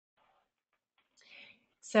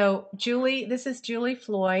So, Julie, this is Julie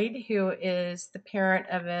Floyd, who is the parent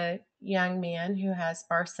of a young man who has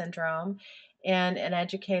Barth syndrome and an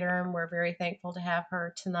educator, and we're very thankful to have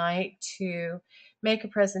her tonight to make a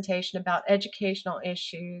presentation about educational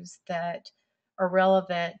issues that are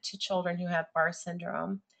relevant to children who have Barth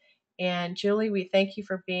syndrome. And Julie, we thank you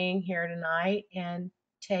for being here tonight and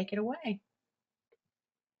take it away.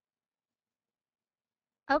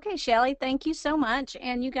 Okay, Shelley, thank you so much.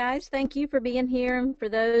 And you guys, thank you for being here. And for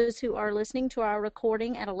those who are listening to our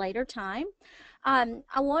recording at a later time, I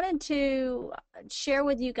wanted to share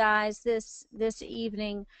with you guys this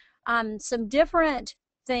evening some different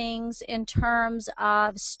things in terms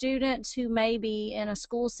of students who may be in a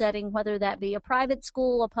school setting, whether that be a private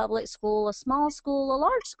school, a public school, a small school, a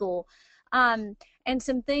large school. And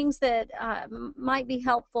some things that might be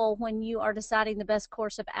helpful when you are deciding the best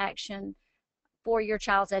course of action for your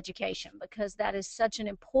child's education, because that is such an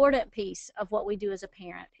important piece of what we do as a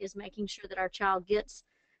parent, is making sure that our child gets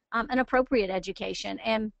an appropriate education.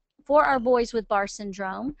 And for our boys with Barr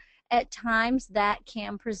syndrome, at times that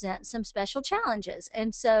can present some special challenges.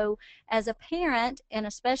 And so as a parent, and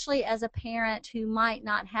especially as a parent who might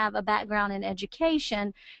not have a background in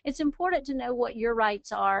education, it's important to know what your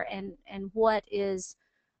rights are and what is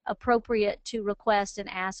appropriate to request and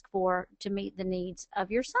ask for to meet the needs of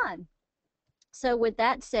your son. So with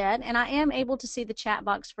that said, and I am able to see the chat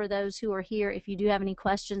box for those who are here. If you do have any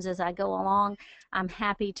questions as I go along, I'm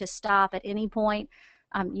happy to stop at any point.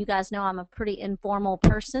 You guys know I'm a pretty informal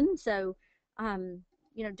person, so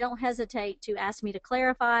don't hesitate to ask me to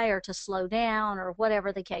clarify or to slow down or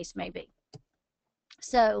whatever the case may be.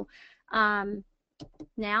 So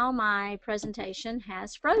now my presentation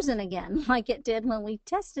has frozen again, like it did when we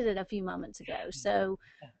tested it a few moments ago. So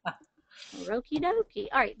okie dokie.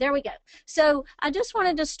 All right, there we go. So I just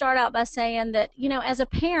wanted to start out by saying that, as a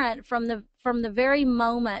parent, from the very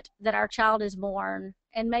moment that our child is born,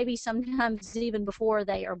 and maybe sometimes even before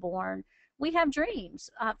they are born, we have dreams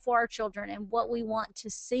for our children and what we want to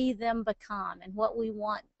see them become and what we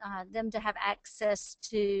want them to have access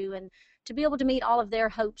to, and to be able to meet all of their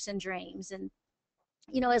hopes and dreams. And,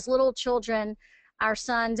 as little children, our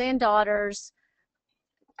sons and daughters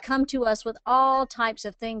come to us with all types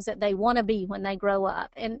of things that they want to be when they grow up.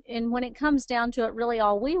 And when it comes down to it, really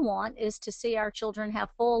all we want is to see our children have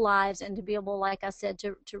full lives and to be able, like I said,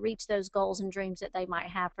 to reach those goals and dreams that they might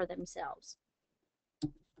have for themselves.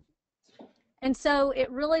 And so it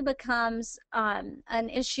really becomes an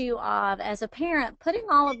issue of, as a parent, putting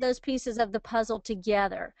all of those pieces of the puzzle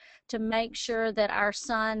together to make sure that our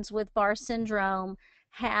sons with Barr syndrome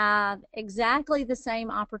have exactly the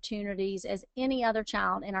same opportunities as any other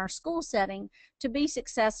child in our school setting to be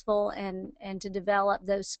successful and to develop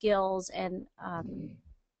those skills and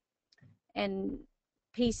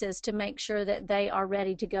pieces to make sure that they are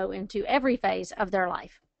ready to go into every phase of their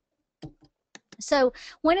life. So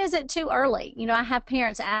when is it too early? I have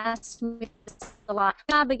parents ask me this a lot.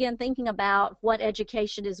 I begin thinking about what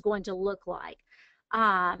education is going to look like.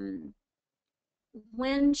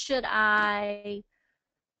 When should I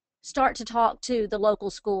start to talk to the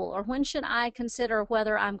local school, or when should I consider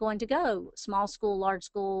whether I'm going to go small school, large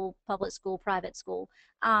school, public school, private school?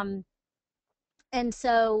 And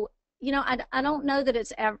so, I don't know that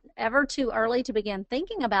it's ever too early to begin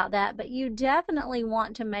thinking about that, but you definitely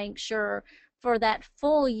want to make sure for that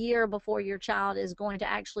full year before your child is going to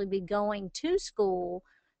actually be going to school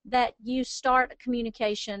that you start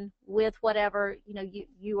communication with whatever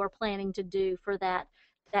you are planning to do for that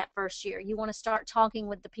first year. You want to start talking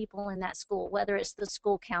with the people in that school, whether it's the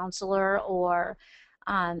school counselor or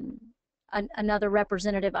another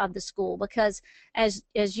representative of the school, because as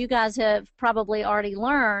you guys have probably already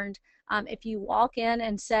learned, if you walk in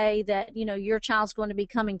and say that your child's going to be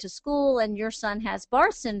coming to school and your son has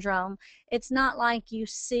Barth syndrome, it's not like you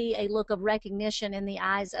see a look of recognition in the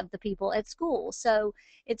eyes of the people at school. So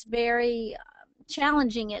it's very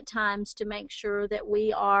challenging at times to make sure that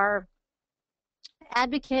we are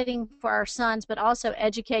advocating for our sons, but also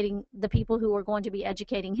educating the people who are going to be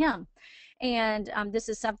educating him. And this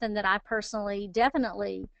is something that I personally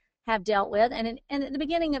definitely have dealt with, and at the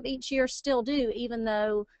beginning of each year still do, even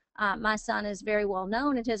though my son is very well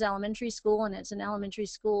known at his elementary school, and it's an elementary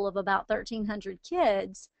school of about 1,300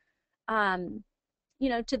 kids.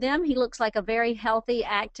 To them, he looks like a very healthy,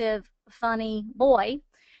 active, funny boy.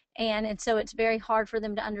 And so it's very hard for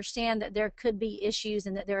them to understand that there could be issues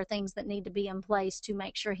and that there are things that need to be in place to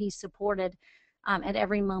make sure he's supported at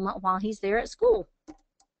every moment while he's there at school.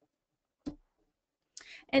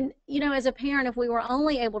 And, as a parent, if we were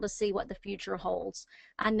only able to see what the future holds,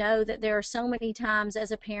 I know that there are so many times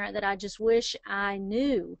as a parent that I just wish I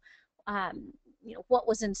knew what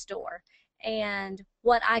was in store and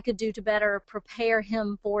what I could do to better prepare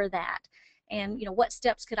him for that. And, what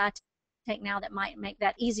steps could I take now that might make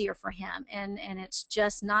that easier for him. And it's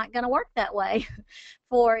just not going to work that way.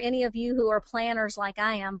 For any of you who are planners like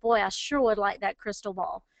I am, boy, I sure would like that crystal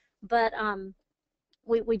ball. But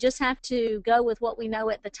we just have to go with what we know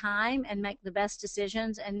at the time and make the best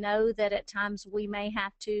decisions, and know that at times we may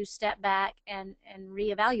have to step back and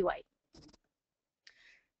reevaluate.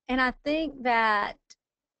 And I think that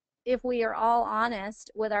if we are all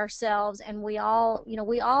honest with ourselves, and we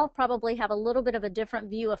all probably have a little bit of a different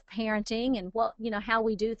view of parenting and how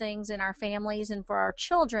we do things in our families and for our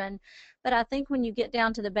children. But I think when you get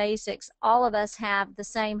down to the basics, all of us have the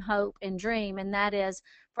same hope and dream, and that is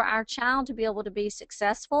for our child to be able to be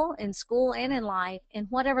successful in school and in life in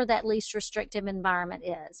whatever that least restrictive environment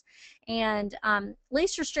is. And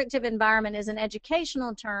least restrictive environment is an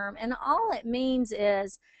educational term, and all it means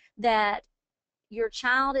is that your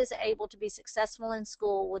child is able to be successful in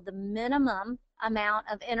school with the minimum amount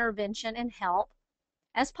of intervention and help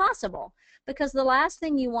as possible. Because the last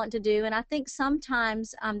thing you want to do, and I think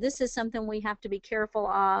sometimes this is something we have to be careful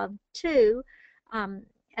of too,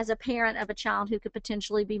 as a parent of a child who could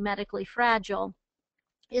potentially be medically fragile,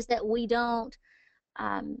 is that we don't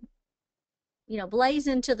um, blaze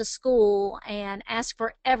into the school and ask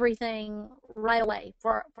for everything right away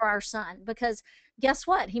for our son, because guess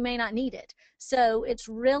what? He may not need it. So it's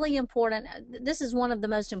really important. This is one of the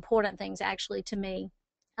most important things actually to me,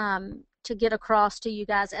 to get across to you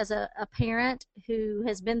guys as a parent who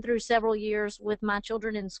has been through several years with my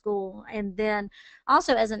children in school, and then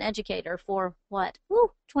also as an educator for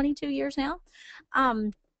 22 years now,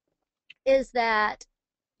 is that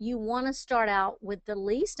you want to start out with the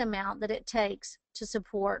least amount that it takes to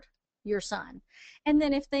support your son. And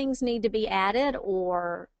then if things need to be added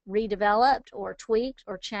or redeveloped or tweaked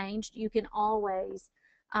or changed, you can always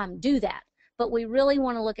do that. But we really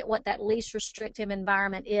want to look at what that least restrictive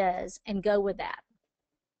environment is and go with that.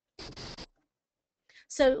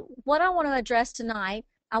 So what I want to address tonight,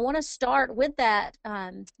 I want to start with that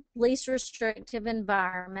least restrictive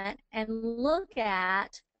environment and look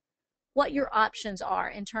at what your options are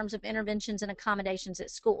in terms of interventions and accommodations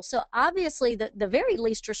at school. So obviously the very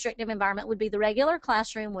least restrictive environment would be the regular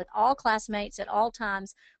classroom with all classmates at all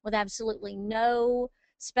times, with absolutely no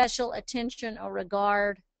special attention or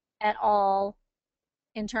regard at all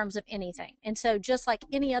in terms of anything. And so just like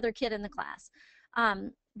any other kid in the class.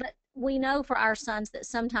 But we know for our sons that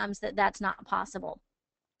sometimes that's not possible.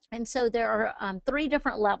 And so there are 3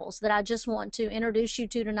 different levels that I just want to introduce you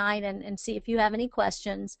to tonight, and see if you have any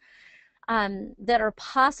questions. That are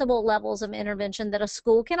possible levels of intervention that a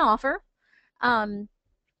school can offer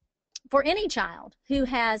for any child who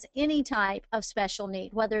has any type of special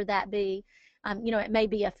need, whether that be, it may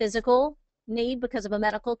be a physical need because of a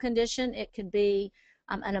medical condition, it could be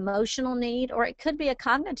an emotional need, or it could be a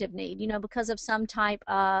cognitive need, because of some type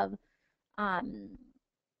of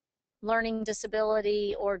learning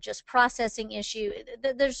disability or just processing issue.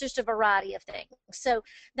 There's just a variety of things. So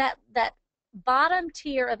that bottom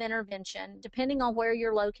tier of intervention, depending on where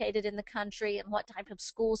you're located in the country and what type of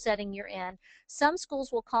school setting you're in, some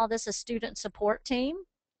schools will call this a student support team.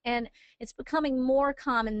 And it's becoming more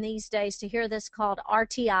common these days to hear this called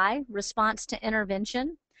RTI, response to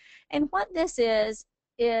intervention. And what this is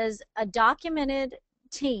a documented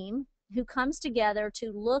team who comes together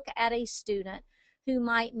to look at a student who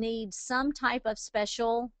might need some type of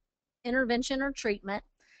special intervention or treatment,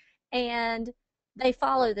 and they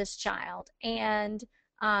follow this child, and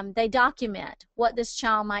they document what this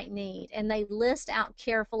child might need, and they list out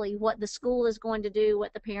carefully what the school is going to do,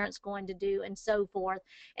 what the parent's going to do, and so forth.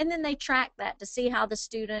 And then they track that to see how the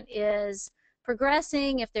student is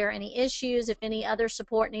progressing, if there are any issues, if any other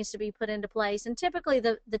support needs to be put into place. And typically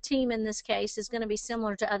the team in this case is going to be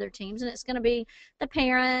similar to other teams, and it's going to be the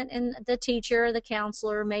parent and the teacher, the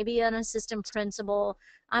counselor, maybe an assistant principal,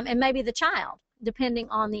 and maybe the child, depending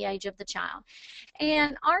on the age of the child.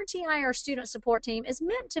 And RTI, or student support team, is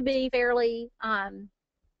meant to be fairly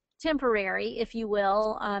temporary, if you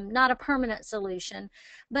will, not a permanent solution,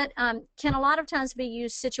 but can a lot of times be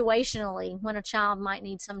used situationally when a child might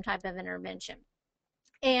need some type of intervention.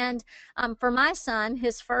 And for my son,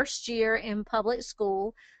 his first year in public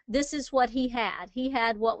school, this is what he had. He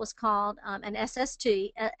had what was called an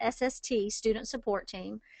SST, student support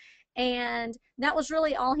team, and that was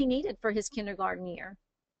really all he needed for his kindergarten year.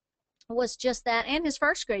 Was just that, and his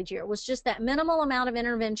first grade year was just that minimal amount of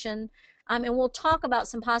intervention. And we'll talk about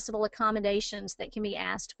some possible accommodations that can be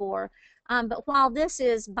asked for. But while this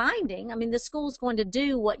is binding, I mean, the school's going to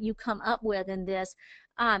do what you come up with in this.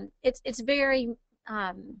 It's very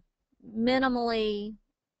minimally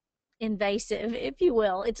invasive, if you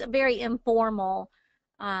will. It's a very informal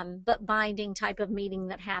but binding type of meeting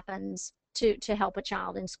that happens to help a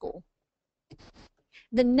child in school.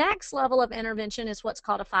 The next level of intervention is what's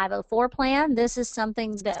called a 504 plan. This is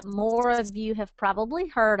something that more of you have probably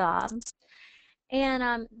heard of.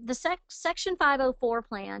 And the Section 504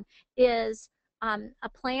 plan is a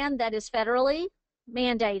plan that is federally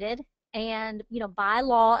mandated. And, by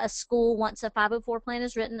law, a school, once a 504 plan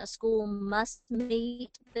is written, a school must meet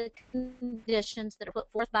the conditions that are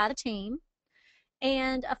put forth by the team.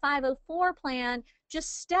 And a 504 plan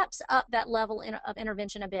just steps up that level of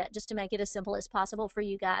intervention a bit, just to make it as simple as possible for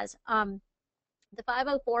you guys. The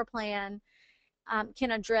 504 plan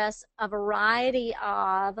can address a variety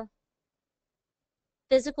of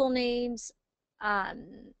physical needs,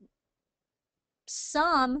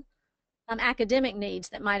 some academic needs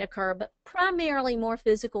that might occur, but primarily more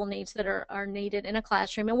physical needs that are needed in a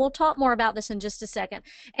classroom. And we'll talk more about this in just a second.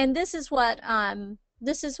 And this is what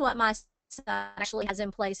my son actually has in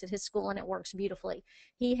place at his school, and it works beautifully.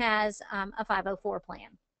 He has a 504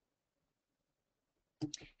 plan.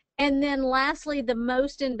 And then lastly, the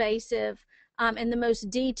most invasive and the most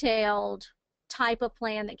detailed type of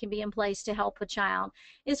plan that can be in place to help a child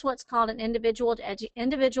is what's called an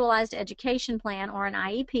individualized education plan, or an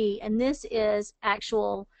IEP, and this is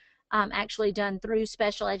actually done through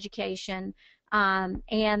special education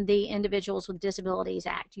and the Individuals with Disabilities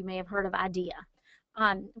Act. You may have heard of IDEA.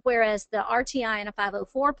 Whereas the RTI and a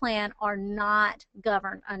 504 plan are not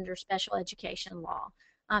governed under special education law.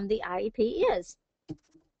 The IEP is.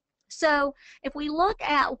 So if we look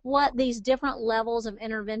at what these different levels of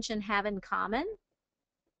intervention have in common,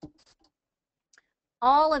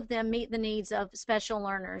 all of them meet the needs of special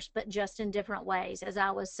learners, but just in different ways, as I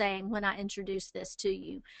was saying when I introduced this to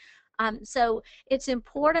you. So it's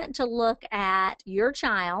important to look at your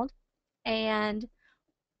child and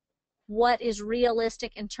what is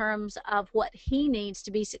realistic in terms of what he needs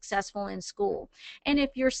to be successful in school. And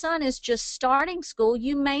if your son is just starting school,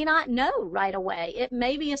 you may not know right away. It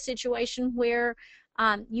may be a situation where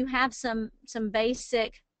you have some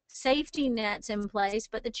basic safety nets in place,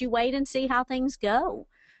 but that you wait and see how things go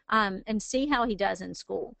and see how he does in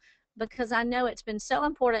school. Because I know it's been so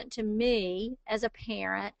important to me as a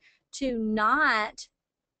parent to not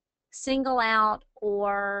single out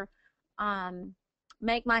or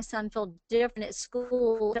make my son feel different at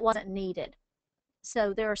school if it wasn't needed.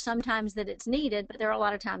 So there are some times that it's needed, but there are a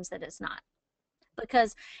lot of times that it's not.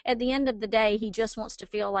 Because at the end of the day, he just wants to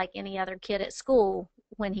feel like any other kid at school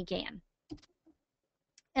when he can.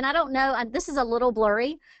 And I don't know, this is a little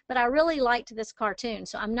blurry, but I really liked this cartoon,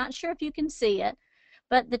 so I'm not sure if you can see it.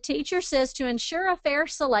 But the teacher says, to ensure a fair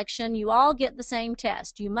selection, you all get the same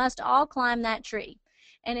test. You must all climb that tree.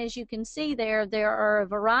 And as you can see there are a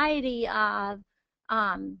variety of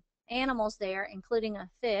animals there, including a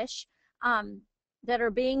fish, that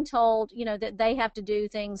are being told, that they have to do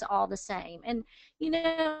things all the same. And,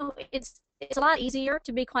 it's a lot easier,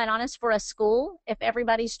 to be quite honest, for a school if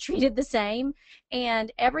everybody's treated the same.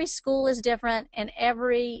 And every school is different, and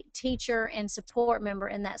every teacher and support member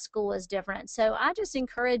in that school is different. So I just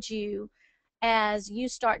encourage you, as you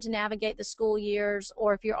start to navigate the school years,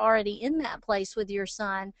 or if you're already in that place with your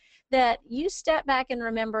son, that you step back and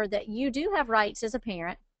remember that you do have rights as a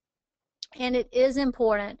parent, and it is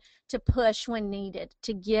important to push when needed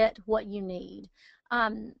to get what you need.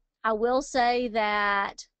 I will say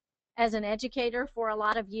that as an educator for a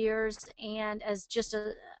lot of years, and as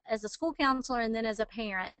as a school counselor, and then as a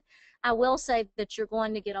parent, I will say that you're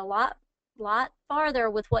going to get a lot farther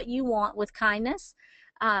with what you want with kindness.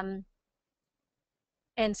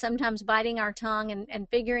 And sometimes biting our tongue and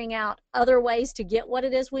figuring out other ways to get what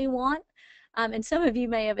it is we want. And some of you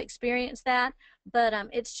may have experienced that, but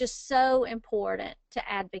it's just so important to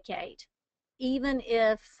advocate. Even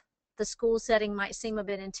if the school setting might seem a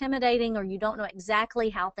bit intimidating, or you don't know exactly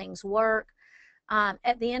how things work,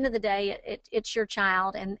 at the end of the day, it's your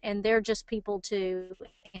child, and they're just people too.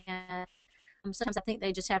 And sometimes I think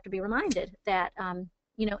they just have to be reminded that,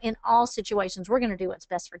 in all situations, we're going to do what's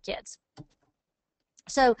best for kids.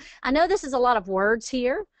 So I know this is a lot of words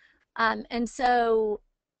here, and so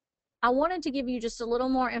I wanted to give you just a little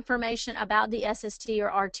more information about the SST or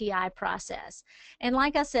RTI process. And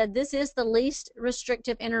like I said, this is the least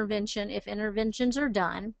restrictive intervention if interventions are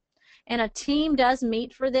done. And a team does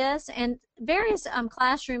meet for this, and various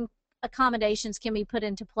classroom accommodations can be put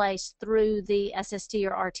into place through the SST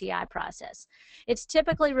or RTI process. It's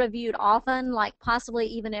typically reviewed often, like possibly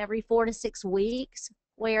even every 4 to 6 weeks,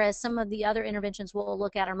 whereas some of the other interventions we'll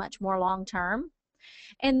look at are much more long-term.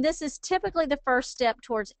 And this is typically the first step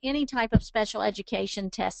towards any type of special education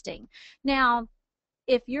testing. Now,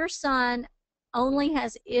 if your son only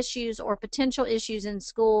has issues or potential issues in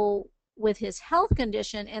school with his health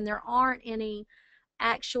condition and there aren't any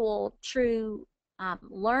actual true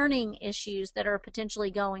learning issues that are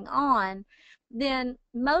potentially going on, then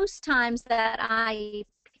most times that IEP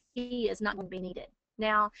is not going to be needed.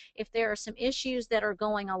 Now, if there are some issues that are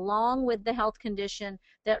going along with the health condition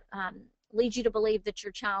that lead you to believe that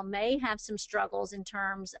your child may have some struggles in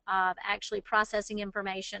terms of actually processing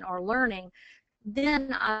information or learning,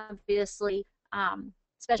 then obviously,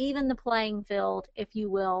 especially even the playing field, if you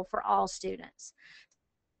will, for all students.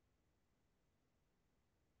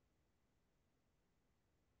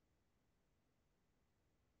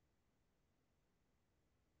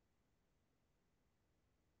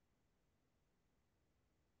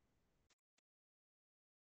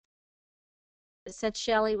 It said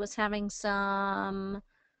Shelly was having some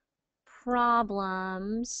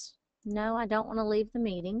problems. No, I don't want to leave the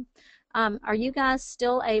meeting. Are you guys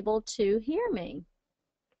still able to hear me?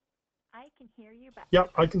 I can hear you, but I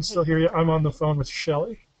Yep, I can't can still take hear your you. I'm on the time. phone with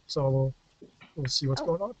Shelly, so we'll see what's Oh,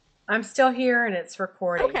 going on. I'm still here and it's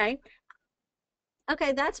recording. okay.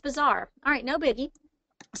 Okay, that's bizarre. All right, no biggie.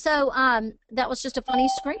 So that was just a funny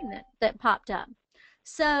screen that popped up.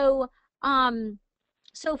 So um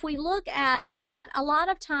so if we look at a lot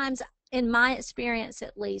of times, in my experience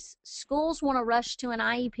at least, schools want to rush to an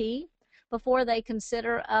IEP before they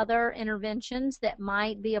consider other interventions that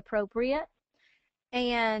might be appropriate.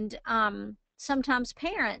 And sometimes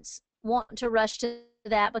parents want to rush to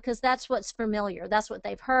that because that's what's familiar, that's what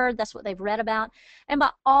they've heard, that's what they've read about. And by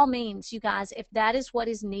all means, you guys, if that is what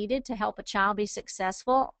is needed to help a child be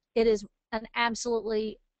successful, it is an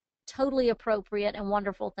absolutely totally appropriate and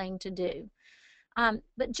wonderful thing to do.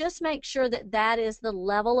 But just make sure that that is the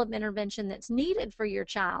level of intervention that's needed for your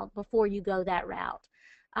child before you go that route.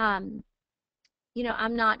 um,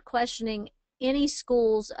 I'm not questioning any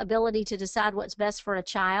school's ability to decide what's best for a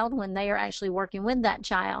child when they are actually working with that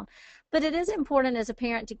child. But it is important as a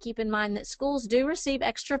parent to keep in mind that schools do receive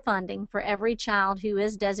extra funding for every child who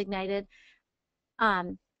is designated.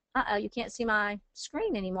 Um, uh-oh, you can't see my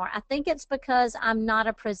screen anymore. I think it's because I'm not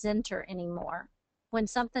a presenter anymore. When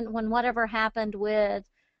whatever happened with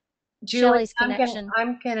Julie, Shelly's I'm gonna connection.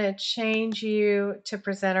 I'm gonna change you to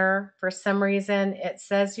presenter. For some reason, it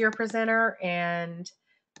says you're presenter, and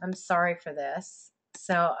I'm sorry for this.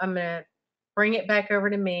 So I'm gonna bring it back over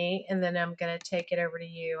to me, and then I'm gonna take it over to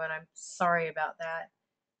you, and I'm sorry about that.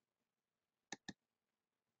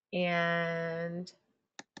 And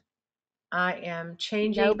I am No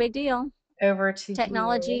changing big deal. over to you.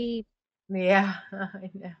 Technology. Yeah, I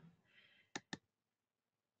know.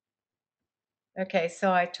 Okay,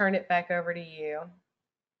 so I turn it back over to you.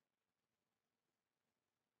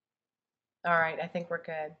 All right, I think we're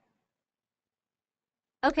good.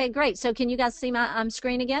 Okay, great. So can you guys see my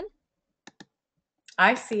screen again?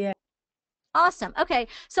 I see it. Awesome. Okay.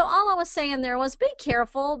 So all I was saying there was be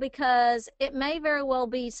careful because it may very well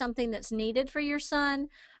be something that's needed for your son,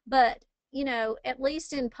 but at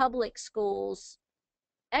least in public schools,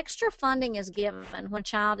 extra funding is given when a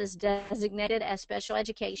child is designated as special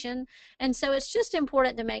education. And so it's just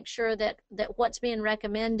important to make sure that what's being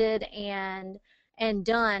recommended and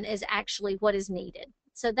done is actually what is needed.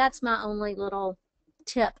 So that's my only little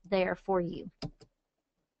tip there for you.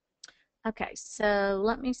 Okay, so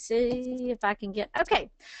let me see if I can get, okay.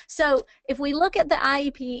 So if we look at the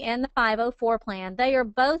IEP and the 504 plan, they are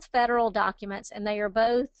both federal documents and they are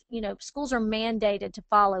both, schools are mandated to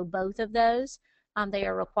follow both of those. They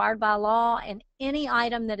are required by law, and any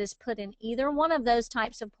item that is put in either one of those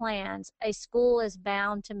types of plans, a school is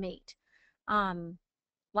bound to meet.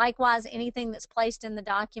 Likewise, anything that's placed in the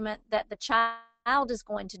document that the child is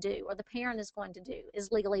going to do or the parent is going to do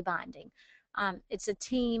is legally binding. It's a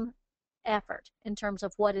team effort in terms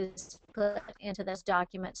of what is put into those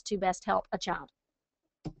documents to best help a child.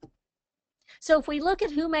 So if we look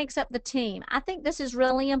at who makes up the team, I think this is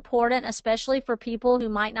really important, especially for people who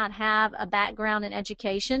might not have a background in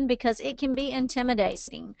education, because it can be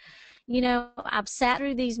intimidating. I've sat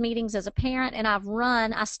through these meetings as a parent, and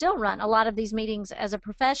I still run a lot of these meetings as a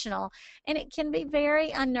professional, and it can be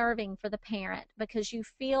very unnerving for the parent because you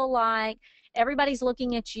feel like everybody's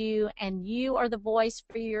looking at you and you are the voice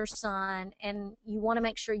for your son, and you want to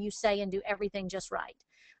make sure you say and do everything just right.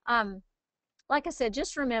 Like I said,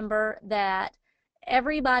 just remember that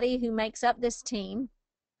everybody who makes up this team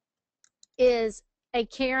is a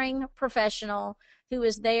caring professional who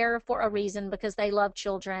is there for a reason because they love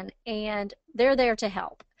children and they're there to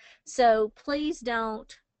help. So please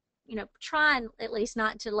don't, try and at least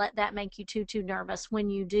not to let that make you too nervous when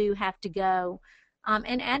you do have to go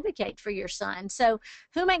and advocate for your son. So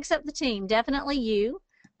who makes up the team? Definitely you.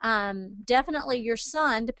 Definitely your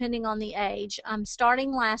son, depending on the age.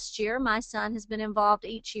 Starting last year, my son has been involved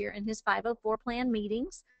each year in his 504 plan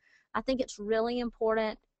meetings. I think it's really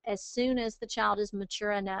important as soon as the child is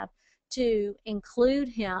mature enough to include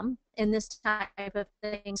him in this type of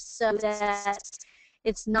thing so that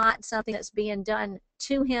it's not something that's being done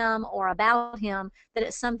to him or about him, that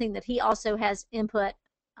it's something that he also has input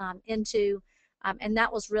into. And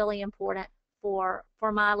that was really important for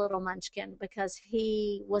my little munchkin, because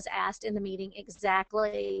he was asked in the meeting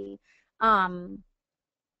exactly um,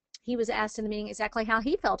 how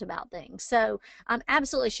he felt about things. So,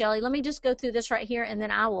 absolutely, Shelley. Let me just go through this right here, and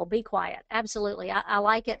then I will be quiet. Absolutely, I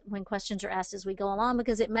like it when questions are asked as we go along,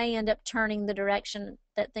 because it may end up turning the direction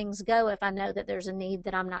that things go if I know that there's a need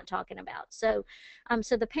that I'm not talking about. So,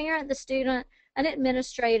 so the parent, the student, an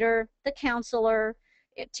administrator, the counselor,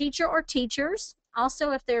 teacher or teachers.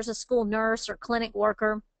 Also, if there's a school nurse or clinic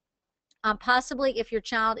worker, possibly if your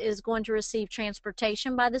child is going to receive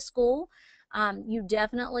transportation by the school, you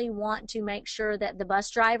definitely want to make sure that the bus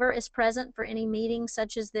driver is present for any meetings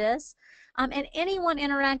such as this. And anyone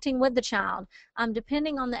interacting with the child,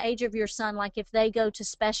 depending on the age of your son, like if they go to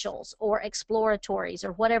specials or exploratories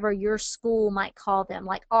or whatever your school might call them,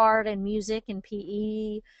 like art and music and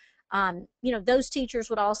PE, those teachers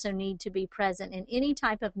would also need to be present in any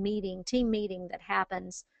type of meeting, team meeting that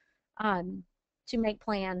happens, to make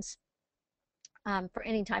plans for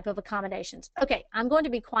any type of accommodations. Okay, I'm going to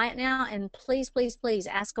be quiet now, and please, please, please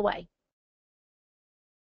ask away.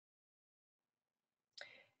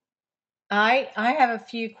 I have a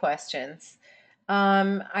few questions.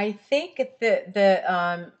 I think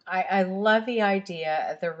I love the idea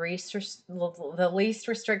of the least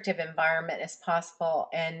restrictive environment as possible.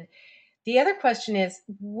 And the other question is,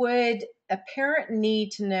 would a parent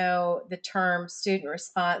need to know the term student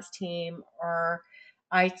response team or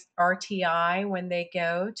RTI when they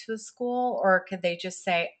go to a school, or could they just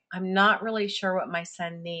say, I'm not really sure what my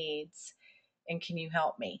son needs, and can you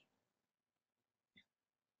help me?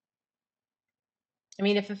 I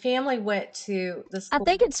mean, if a family went to the I school,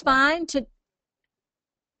 think it's fine to.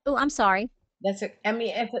 Oh, I'm sorry. I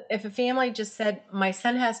mean, if a family just said, my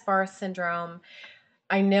son has Barth syndrome,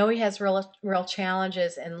 I know he has real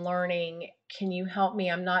challenges in learning. Can you help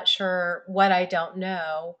me? I'm not sure what I don't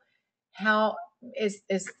know. How is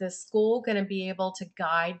the school going to be able to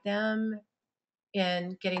guide them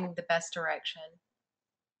in getting the best direction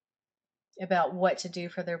about what to do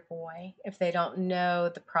for their boy if they don't know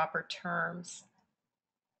the proper terms?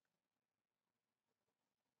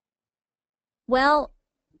 Well,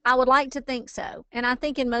 I would like to think so. And I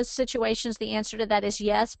think in most situations, the answer to that is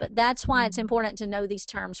yes, but that's why it's Mhm. important to know these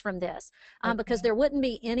terms from this, because Okay. there wouldn't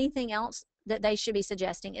be anything else that they should be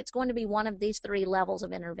suggesting. It's going to be one of these three levels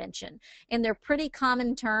of intervention. And they're pretty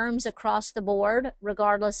common terms across the board,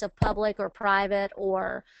 regardless of public or private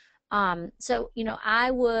or, so,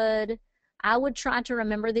 I would try to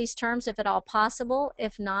remember these terms if at all possible.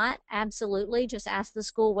 If not, absolutely just ask the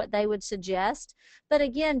school what they would suggest. But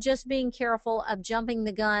again, just being careful of jumping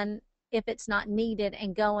the gun if it's not needed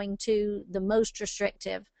and going to the most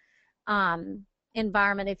restrictive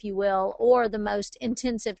environment, if you will, or the most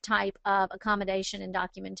intensive type of accommodation and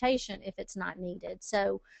documentation if it's not needed.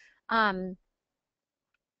 So um,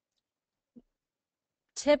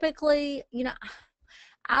 typically,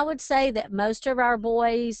 I would say that most of our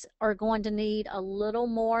boys are going to need a little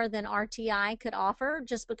more than RTI could offer,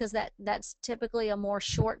 just because that's typically a more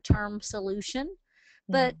short-term solution,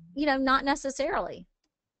 but Mhm. not necessarily.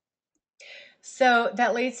 So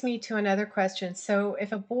that leads me to another question. So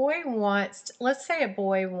if a boy let's say a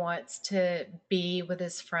boy wants to be with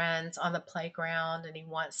his friends on the playground and he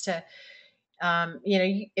wants to,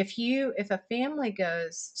 if a family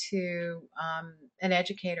goes to an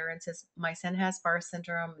educator and says, my son has Barr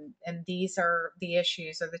syndrome, and these are the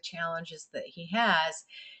issues or the challenges that he has,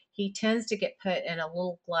 he tends to get put in a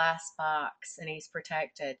little glass box and he's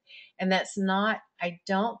protected. And that's not, I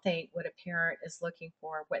don't think, what a parent is looking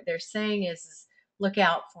for. What they're saying is look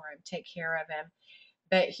out for him, take care of him.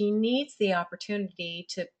 But he needs the opportunity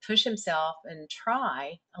to push himself and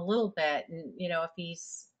try a little bit. And, if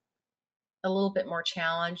he's a little bit more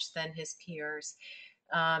challenged than his peers.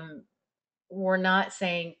 Um, we're not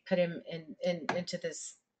saying put him into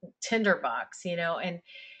this tinderbox, and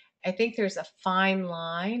I think there's a fine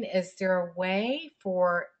line. Is there a way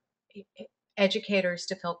for educators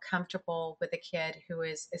to feel comfortable with a kid who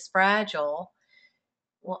is fragile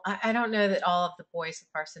Well, I don't know that all of the boys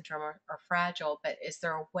with Barth syndrome are fragile, but is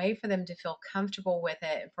there a way for them to feel comfortable with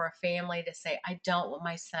it and for a family to say, I don't want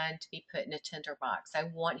my son to be put in a tinderbox. I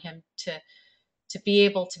want him to be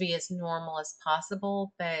able to be as normal as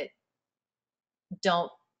possible, but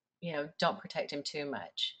don't, don't protect him too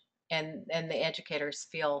much. And the educators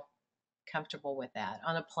feel comfortable with that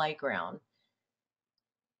on a playground.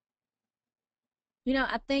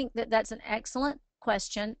 I think that that's an excellent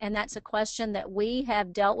question, and that's a question that we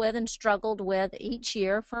have dealt with and struggled with each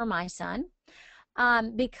year for my son.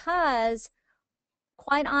 Because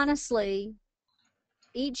quite honestly,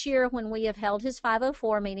 each year when we have held his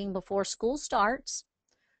 504 meeting before school starts,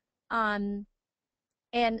 um,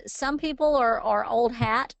 and some people are old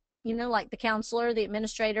hat, like the counselor, the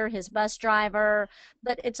administrator, his bus driver,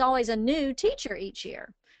 but it's always a new teacher each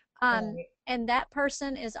year. Right. And that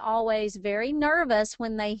person is always very nervous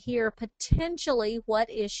when they hear potentially what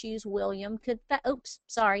issues William could, oops,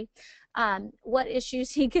 sorry, what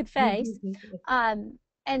issues he could face. Um,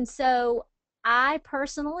 and so I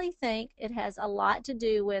personally think it has a lot to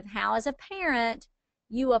do with how, as a parent,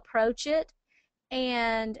 you approach it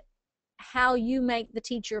and how you make the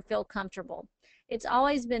teacher feel comfortable. It's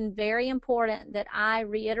always been very important that I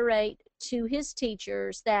reiterate to his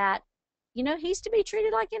teachers that, he's to be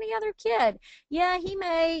treated like any other kid. Yeah, he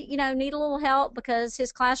may, need a little help because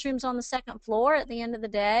his classroom's on the second floor at the end of the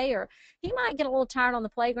day, or he might get a little tired on the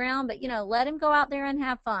playground, but, let him go out there and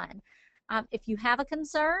have fun. If you have a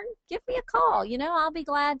concern, give me a call. I'll be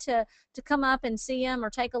glad to come up and see him or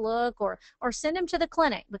take a look, or send him to the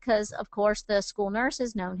clinic because of course the school nurse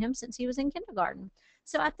has known him since he was in kindergarten.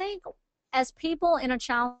 So I think as people in a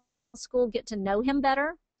child's school get to know him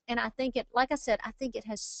better, and I think it, like I said, I think it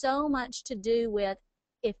has so much to do with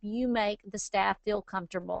if you make the staff feel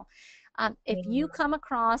comfortable. If you Mhm. come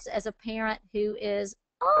across as a parent who is,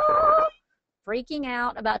 oh, freaking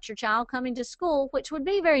out about your child coming to school, which would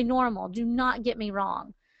be very normal, do not get me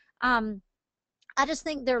wrong. Um, I just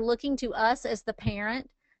think they're looking to us as the parent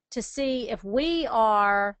to see if we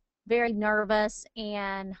are very nervous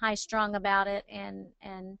and high strung about it,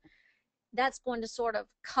 and that's going to sort of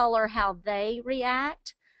color how they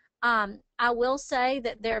react. I will say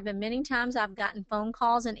that there have been many times I've gotten phone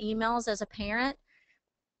calls and emails as a parent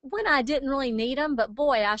when I didn't really need them, but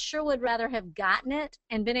boy, I sure would rather have gotten it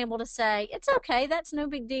and been able to say, it's okay, that's no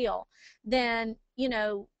big deal, than,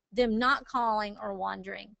 them not calling or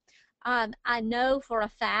wondering. I know for a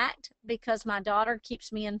fact, because my daughter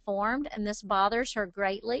keeps me informed, and this bothers her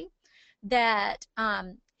greatly, that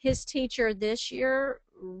his teacher this year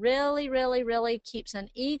really, really, really keeps an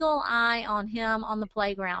eagle eye on him on the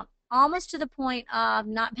playground, almost to the point of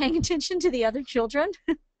not paying attention to the other children.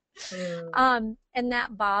 Mm. And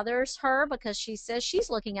that bothers her because she says she's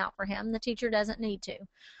looking out for him. The teacher doesn't need to.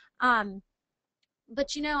 Um,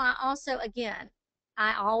 but I also, again,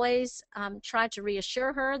 I always try to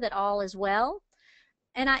reassure her that all is well.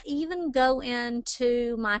 And I even go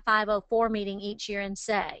into my 504 meeting each year and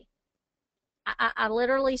say, I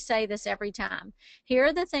literally say this every time. Here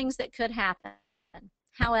are the things that could happen.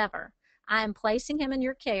 However, I am placing him in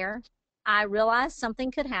your care. I realize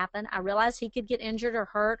something could happen. I realize he could get injured or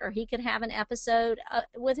hurt, or he could have an episode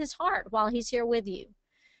with his heart while he's here with you.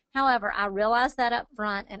 However, I realize that up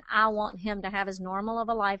front, and I want him to have as normal of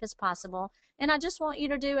a life as possible. And I just want you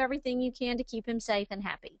to do everything you can to keep him safe and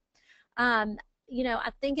happy. um,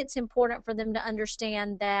 I think it's important for them to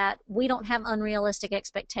understand that we don't have unrealistic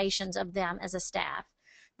expectations of them as a staff,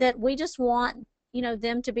 that we just want,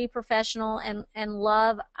 them to be professional and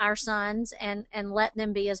love our sons and let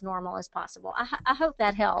them be as normal as possible. I hope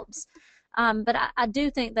that helps. But I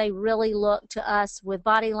do think they really look to us with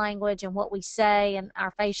body language and what we say and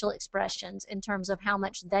our facial expressions in terms of how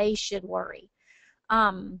much they should worry,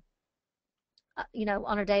 um,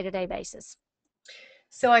 on a day-to-day basis.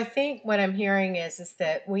 So I think what I'm hearing is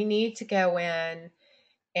that we need to go in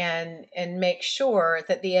and make sure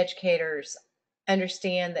that the educators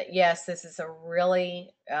understand that yes, this is a really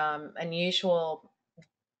unusual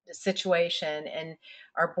situation, and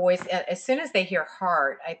our boys, as soon as they hear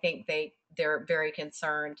heart, I think they're very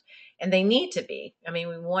concerned, and they need to be. I mean,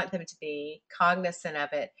 we want them to be cognizant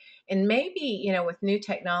of it, and maybe with new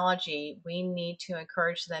technology we need to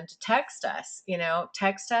encourage them to text us,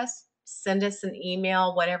 send us an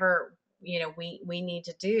email, whatever we need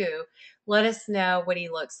to do. Let us know what he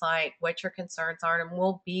looks like, what your concerns are, and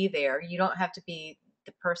we'll be there. You don't have to be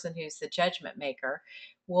the person who's the judgment maker.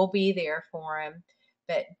 We'll be there for him,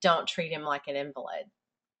 but don't treat him like an invalid.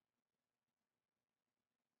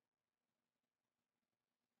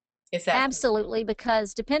 Is that Absolutely,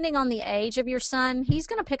 because depending on the age of your son, he's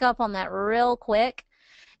going to pick up on that real quick.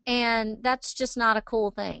 and that's just not a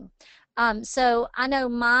cool thing. So I know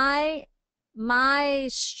my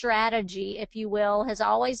strategy, if you will, has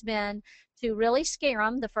always been to really scare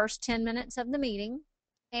them the first 10 minutes of the meeting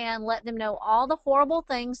and let them know all the horrible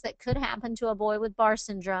things that could happen to a boy with Barth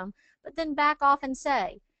syndrome, but then back off and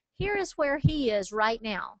say, here is where he is right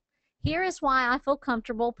now. Here is why I feel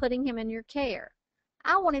comfortable putting him in your care.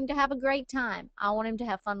 I want him to have a great time. I want him to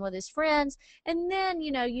have fun with his friends. And then,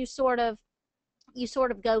 you sort of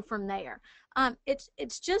go from there.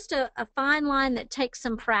 It's just a fine line that takes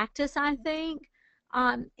some practice, I think,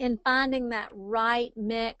 in finding that right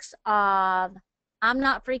mix of I'm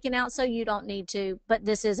not freaking out, so you don't need to, but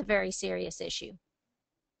this is a very serious issue.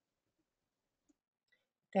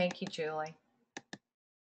 Thank you, Julie.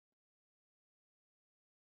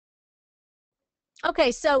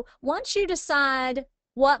 Okay, so once you decide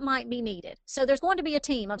what might be needed, so there's going to be a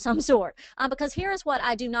team of some sort, because here is what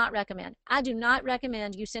I do not recommend. I do not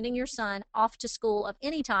recommend you sending your son off to school of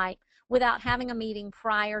any type without having a meeting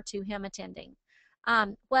prior to him attending.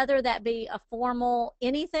 Whether that be a formal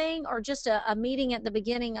anything or just a meeting at the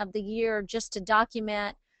beginning of the year just to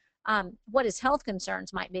document what his health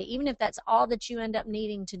concerns might be, even if that's all that you end up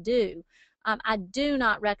needing to do. I do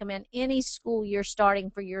not recommend any school year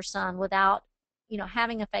starting for your son without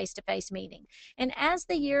having a face-to-face meeting. And as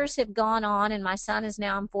the years have gone on, and my son is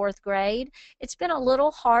now in 4th grade, it's been a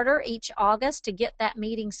little harder each August to get that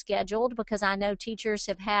meeting scheduled, because I know teachers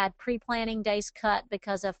have had pre-planning days cut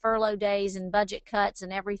because of furlough days and budget cuts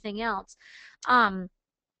and everything else. And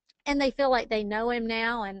they feel like they know him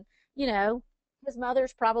now, and his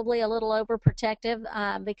mother's probably a little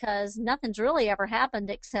overprotective, because nothing's really ever happened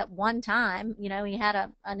except one time. He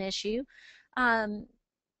had an issue.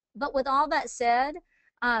 But with all that said,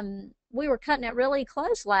 we were cutting it really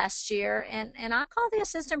close last year, and I called the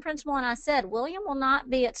assistant principal and I said, William will not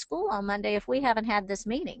be at school on Monday if we haven't had this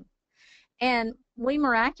meeting. And we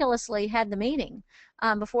miraculously had the meeting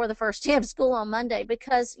before the first day of school on Monday,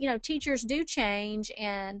 because teachers do change,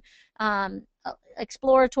 and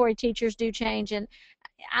exploratory teachers do change, and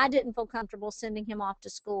I didn't feel comfortable sending him off to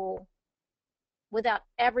school without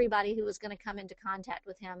everybody who was going to come into contact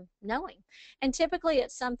with him knowing. And typically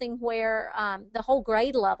it's something where the whole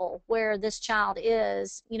grade level where this child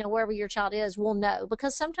is, wherever your child is, will know,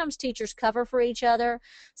 because sometimes teachers cover for each other.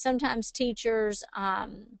 Sometimes teachers, out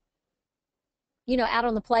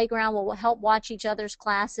on the playground will help watch each other's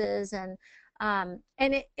classes. And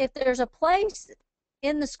if there's a place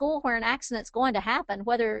in the school where an accident's going to happen,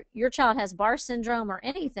 whether your child has Barth syndrome or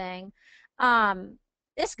anything,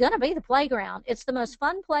 it's going to be the playground. It's the most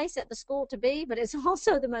fun place at the school to be, but it's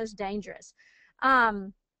also the most dangerous.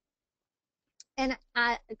 And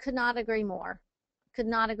I could not agree more. Could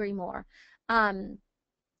not agree more. And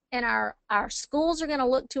our schools are going to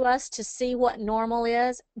look to us to see what normal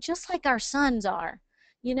is, just like our sons are.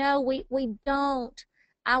 We don't.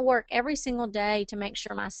 I work every single day to make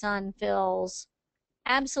sure my son feels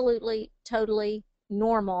absolutely, totally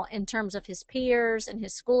normal in terms of his peers and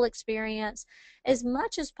his school experience, as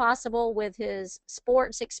much as possible with his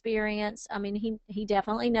sports experience. I mean, he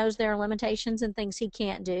definitely knows there are limitations and things he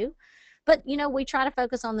can't do, but we try to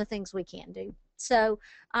focus on the things we can do. So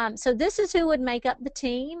this is who would make up the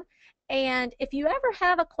team. And if you ever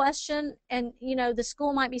have a question, and the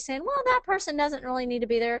school might be saying, well, that person doesn't really need to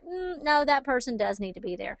be there. No, that person does need to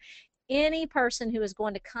be there. Any person who is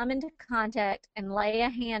going to come into contact and lay a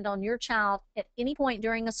hand on your child at any point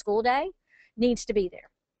during a school day needs to be there.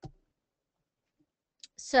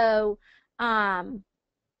 So, I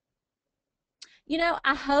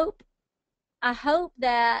hope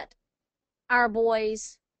that our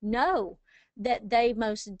boys know that they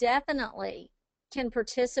most definitely can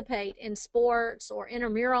participate in sports or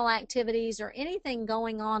intramural activities or anything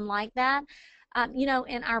going on like that.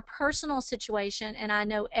 In our personal situation, and I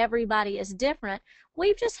know everybody is different,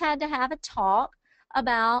 we've just had to have a talk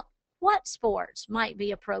about what sports might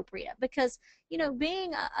be appropriate, because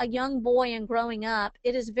being a young boy and growing up,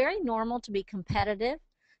 it is very normal to be competitive,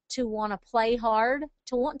 to want to play hard,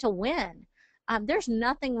 to want to win. There's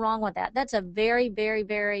nothing wrong with that. That's a very, very,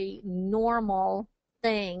 very normal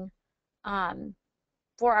thing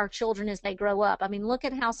for our children as they grow up. I mean, look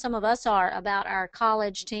at how some of us are about our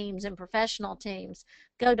college teams and professional teams.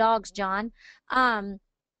 Go Dogs, John.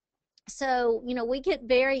 So, we get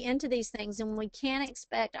very into these things, and we can't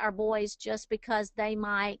expect our boys, just because they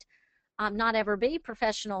might not ever be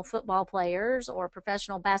professional football players or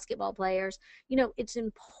professional basketball players. It's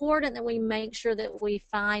important that we make sure that we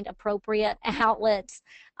find appropriate outlets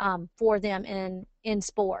for them in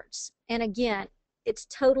sports. And again, it's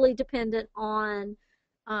totally dependent on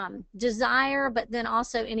desire, but then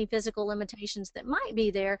also any physical limitations that might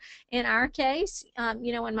be there. In our case,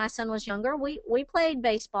 when my son was younger, we played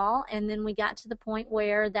baseball, and then we got to the point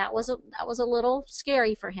where that was a little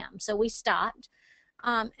scary for him, so we stopped.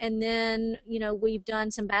 And then, we've done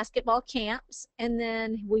some basketball camps, and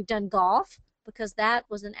then we've done golf because that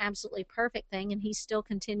was an absolutely perfect thing, and he's still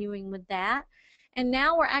continuing with that. And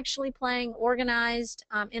now we're actually playing organized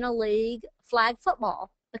in a league flag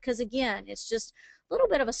football because, again, it's just a little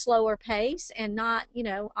bit of a slower pace and not,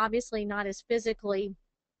 obviously not as physically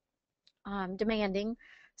demanding.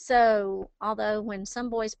 So, although when some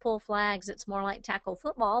boys pull flags, it's more like tackle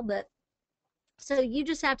football, but so you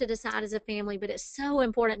just have to decide as a family, but it's so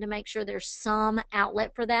important to make sure there's some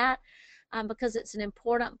outlet for that because it's an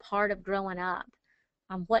important part of growing up,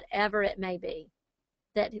 whatever it may be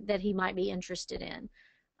that he might be interested in.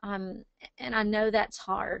 Um, and I know that's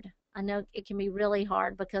hard. I know it can be really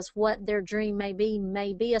hard because what their dream may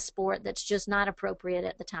be a sport that's just not appropriate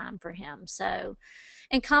at the time for him. So,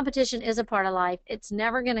 and competition is a part of life. It's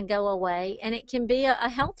never going to go away, and it can be a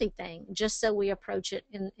healthy thing just so we approach it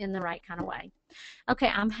in the right kind of way. Okay,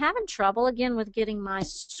 I'm having trouble again with getting my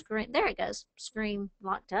screen. There it goes. Screen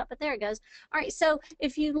locked up, but there it goes. All right, so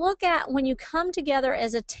if you look at when you come together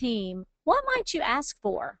as a team, what might you ask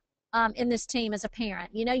for in this team as a parent?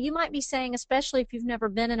 You might be saying, especially if you've never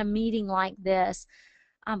been in a meeting like this,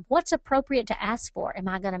 what's appropriate to ask for? Am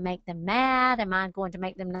I going to make them mad? Am I going to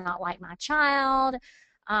make them not like my child?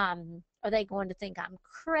 Are they going to think I'm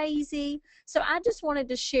crazy? So I just wanted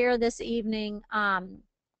to share this evening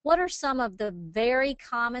what are some of the very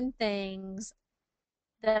common things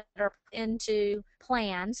that are into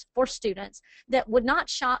plans for students that would not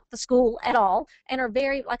shock the school at all and are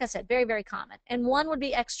very, like I said, very, very common. And one would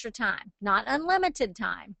be extra time, not unlimited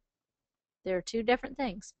time. There are two different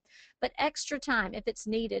things. But extra time if it's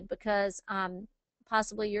needed because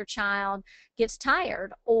possibly your child gets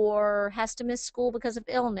tired or has to miss school because of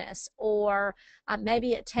illness, or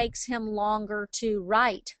maybe it takes him longer to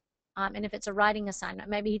write. And if it's a writing assignment,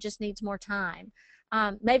 maybe he just needs more time.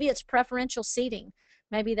 Maybe it's preferential seating.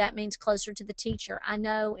 Maybe that means closer to the teacher. I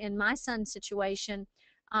know in my son's situation,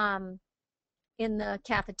 in the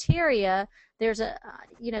cafeteria, there's a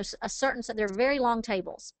certain, so they're very long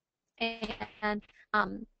tables. And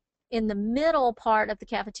in the middle part of the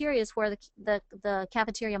cafeteria is where the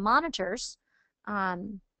cafeteria monitors,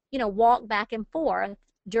 walk back and forth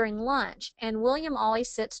during lunch. And William always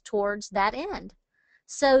sits towards that end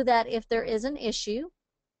so that if there is an issue,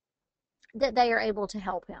 that they are able to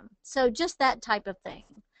help him. So just that type of thing.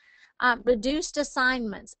 Reduced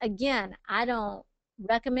assignments. Again, I don't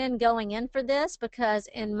recommend going in for this because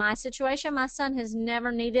in my situation, my son has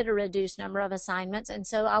never needed a reduced number of assignments, and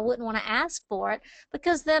so I wouldn't want to ask for it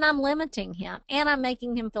because then I'm limiting him and I'm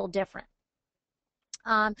making him feel different.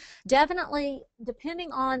 Definitely,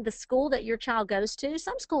 depending on the school that your child goes to,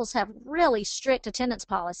 some schools have really strict attendance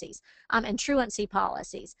policies and truancy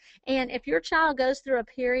policies. And if your child goes through a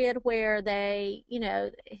period where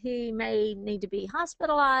he may need to be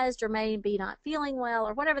hospitalized or may be not feeling well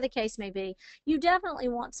or whatever the case may be, you definitely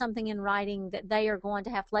want something in writing that they are going to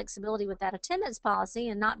have flexibility with that attendance policy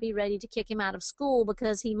and not be ready to kick him out of school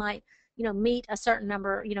because he might meet a certain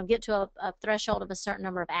number, get to a threshold of a certain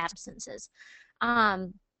number of absences.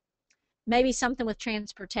 Maybe something with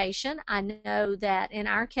transportation. I know that in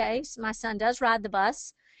our case, my son does ride the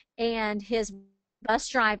bus, and his bus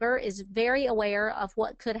driver is very aware of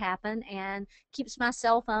what could happen and keeps my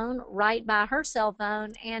cell phone right by her cell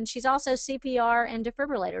phone, and she's also CPR and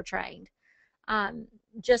defibrillator trained,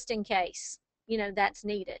 just in case, that's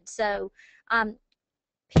needed. So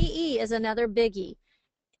PE is another biggie.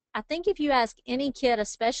 I think if you ask any kid,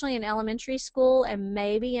 especially in elementary school and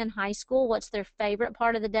maybe in high school, what's their favorite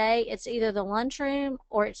part of the day, it's either the lunchroom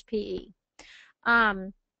or it's PE.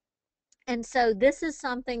 And so this is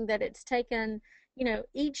something that it's taken,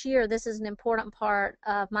 each year this is an important part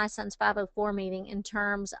of my son's 504 meeting in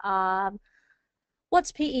terms of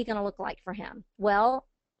what's PE going to look like for him. Well,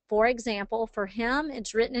 for example, for him,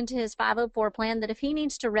 it's written into his 504 plan that if he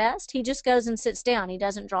needs to rest, he just goes and sits down. He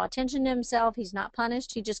doesn't draw attention to himself. He's not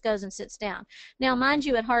punished. He just goes and sits down. Now, mind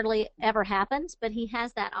you, it hardly ever happens, but he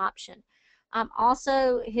has that option.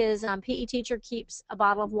 Also, his PE teacher keeps a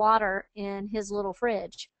bottle of water in his little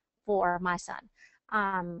fridge for my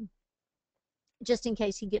son, just in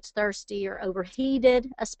case he gets thirsty or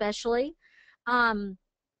overheated, especially.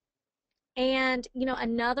 And,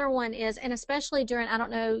 another one is, and especially during, I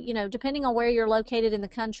don't know, depending on where you're located in the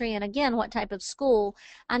country and, again, what type of school.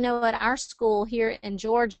 I know at our school here in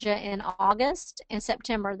Georgia in August and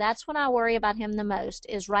September, that's when I worry about him the most,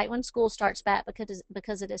 is right when school starts back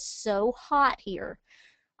because it is so hot here.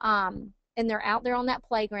 and they're out there on that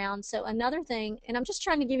playground. So another thing, and I'm just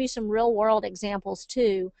trying to give you some real world examples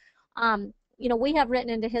too. We have written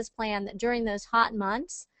into his plan that during those hot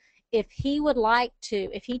months, if he would like to,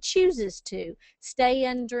 if he chooses to stay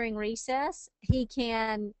in during recess, he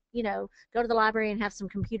can, go to the library and have some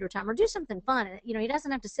computer time or do something fun. He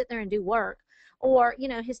doesn't have to sit there and do work. Or,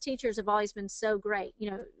 his teachers have always been so great.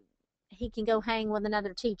 He can go hang with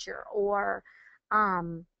another teacher or,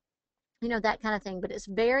 that kind of thing. But it's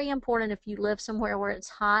very important if you live somewhere where it's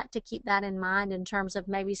hot to keep that in mind in terms of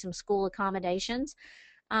maybe some school accommodations.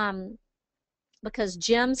 Because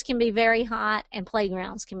gyms can be very hot and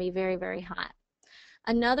playgrounds can be very, very hot.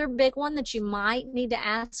 Another big one that you might need to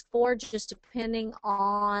ask for, just depending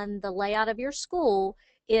on the layout of your school,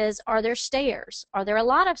 is, are there stairs? Are there a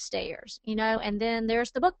lot of stairs? And then there's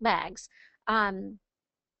the book bags. I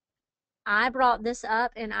brought this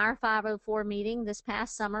up in our 504 meeting this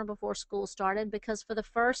past summer before school started, because for the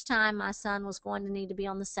first time my son was going to need to be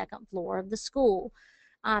on the second floor of the school.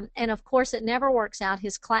 And of course it never works out.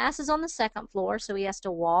 His class is on the second floor, so he has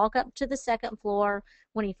to walk up to the second floor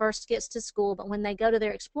when he first gets to school. But when they go to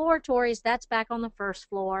their exploratories, that's back on the first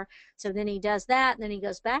floor. So then he does that, and then he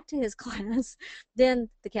goes back to his class. Then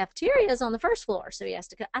the cafeteria is on the first floor, so he has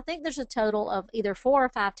to go. I think there's a total of either 4 or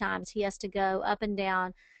 5 times he has to go up and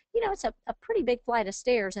down. It's a pretty big flight of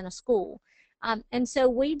stairs in a school. And so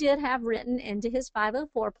we did have written into his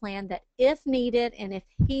 504 plan that if needed and if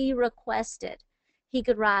he requested, he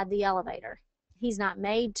could ride the elevator. He's not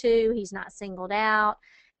made to, he's not singled out,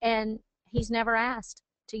 and he's never asked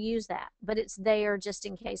to use that, but it's there just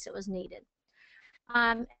in case it was needed.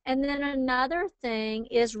 And then another thing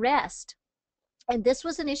is rest. And this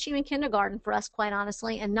was an issue in kindergarten for us, quite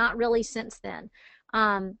honestly, and not really since then.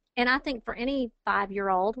 And I think for any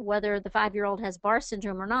 5-year-old, whether the 5-year-old has Barth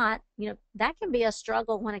syndrome or not, that can be a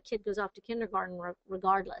struggle when a kid goes off to kindergarten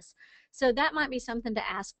regardless. So that might be something to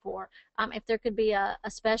ask for. If there could be a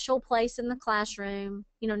special place in the classroom,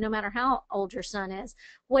 no matter how old your son is,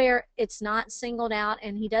 where it's not singled out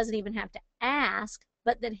and he doesn't even have to ask,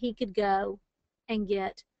 but that he could go and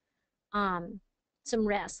get some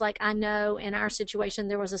rest. Like I know in our situation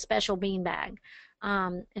there was a special bean bag.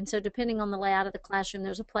 And so depending on the layout of the classroom,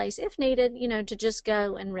 there's a place, if needed, to just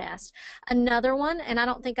go and rest. Another one, and I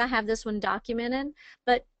don't think I have this one documented,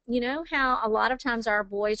 but you know how a lot of times our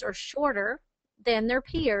boys are shorter than their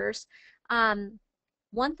peers.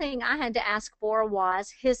 One thing I had to ask for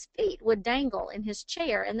was his feet would dangle in his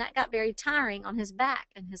chair, and that got very tiring on his back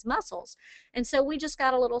and his muscles. And so we just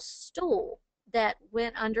got a little stool that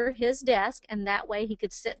went under his desk, and that way he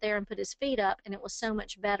could sit there and put his feet up, and it was so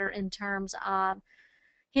much better in terms of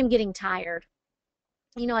him getting tired.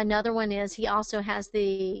 Another one is he also has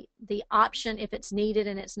the option, if it's needed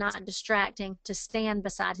and it's not distracting, to stand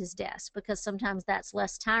beside his desk, because sometimes that's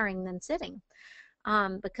less tiring than sitting,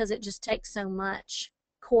 because it just takes so much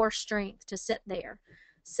core strength to sit there.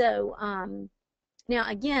 So now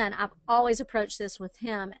again, I've always approached this with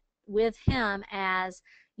him as,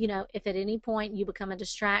 if at any point you become a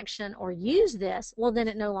distraction or use this, well, then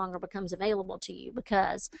it no longer becomes available to you,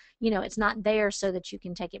 because, it's not there so that you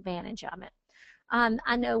can take advantage of it.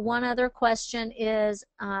 I know one other question is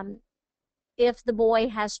if the boy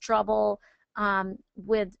has trouble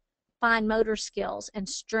with fine motor skills and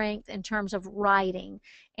strength in terms of writing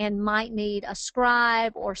and might need a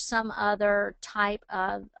scribe or some other type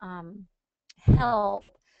of help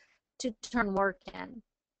to turn work in.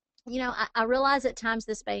 I realize at times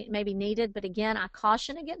this may be needed, but again, I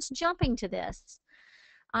caution against jumping to this,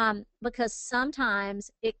 because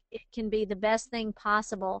sometimes it can be the best thing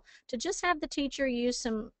possible to just have the teacher use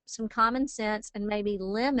some common sense and maybe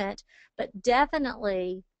limit, but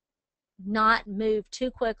definitely not move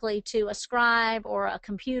too quickly to a scribe or a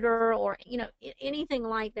computer or anything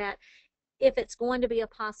like that, if it's going to be a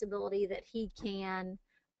possibility that he can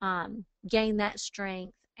gain that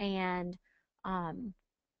strength and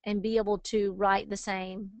be able to write the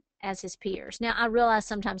same as his peers. Now, I realize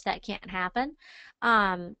sometimes that can't happen.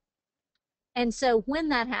 And so when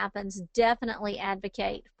that happens, definitely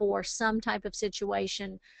advocate for some type of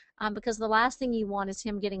situation, because the last thing you want is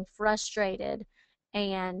him getting frustrated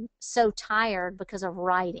and so tired because of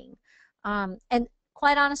writing. And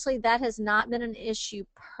quite honestly, that has not been an issue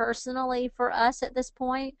personally for us at this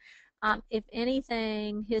point. If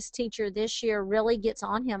anything, his teacher this year really gets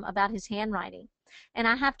on him about his handwriting. And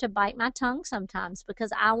I have to bite my tongue sometimes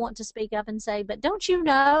because I want to speak up and say, but don't you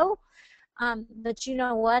know? But you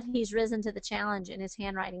know what? He's risen to the challenge, and his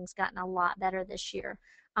handwriting's gotten a lot better this year.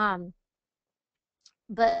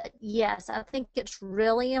 But yes, I think it's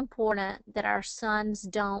really important that our sons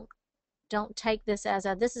don't Don't take this as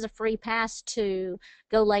this is a free pass to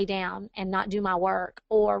go lay down and not do my work,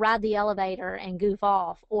 or ride the elevator and goof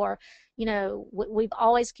off, or we've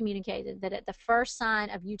always communicated that at the first sign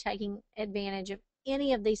of you taking advantage of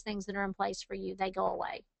any of these things that are in place for you, they go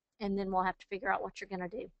away, and then we'll have to figure out what you're going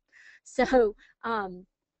to do. So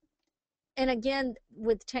and again,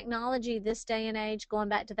 with technology this day and age, going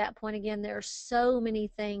back to that point again, there are so many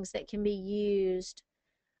things that can be used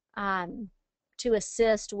to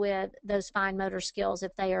assist with those fine motor skills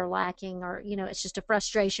if they are lacking, or it's just a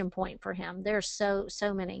frustration point for him. There's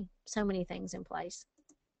so many things in place.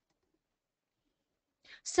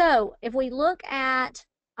 So if we look at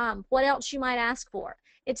what else you might ask for,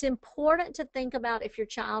 it's important to think about if your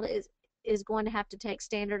child is going to have to take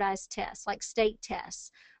standardized tests, like state tests.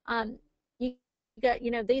 You got,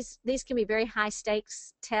 these can be very high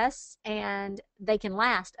stakes tests, and they can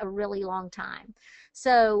last a really long time.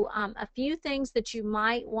 So a few things that you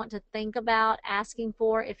might want to think about asking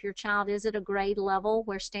for if your child is at a grade level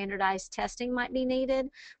where standardized testing might be needed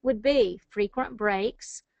would be frequent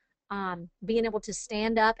breaks, being able to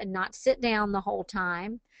stand up and not sit down the whole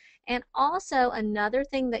time. And also another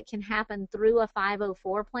thing that can happen through a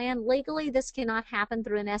 504 plan, legally this cannot happen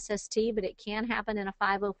through an SST, but it can happen in a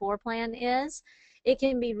 504 plan, is it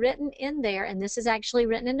can be written in there, and this is actually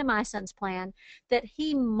written into my son's plan, that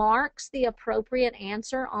he marks the appropriate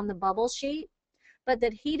answer on the bubble sheet, but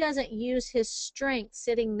that he doesn't use his strength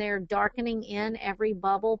sitting there darkening in every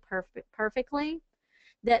bubble perfectly,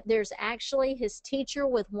 that there's actually his teacher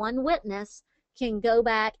with one witness can go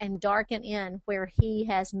back and darken in where he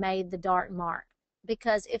has made the dark mark.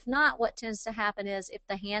 Because if not, what tends to happen is if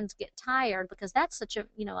the hands get tired, because that's such a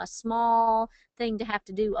a small thing to have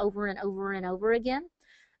to do over and over and over again,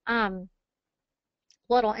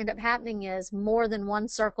 what'll end up happening is more than one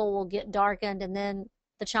circle will get darkened, and then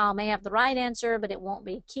the child may have the right answer, but it won't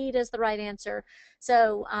be keyed as the right answer.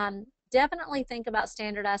 So definitely think about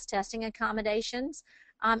standardized testing accommodations,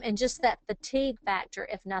 and just that fatigue factor,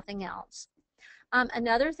 if nothing else.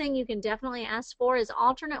 Another thing you can definitely ask for is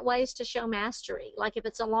alternate ways to show mastery. Like if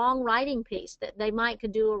it's a long writing piece, that they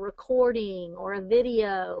could do a recording or a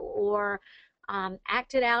video, or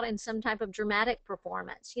act it out in some type of dramatic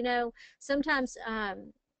performance. Sometimes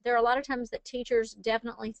there are a lot of times that teachers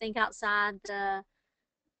definitely think outside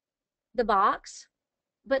the box,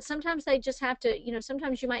 but sometimes they just have to,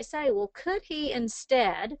 sometimes you might say, well, could he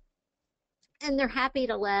instead, and they're happy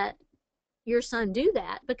to let your son do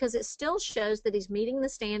that, because it still shows that he's meeting the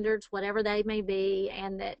standards, whatever they may be,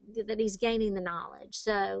 and that he's gaining the knowledge.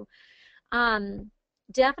 So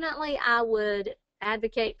definitely I would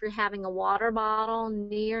advocate for having a water bottle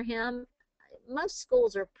near him. Most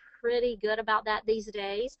schools are pretty good about that these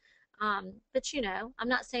days. But I'm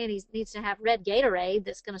not saying he needs to have red Gatorade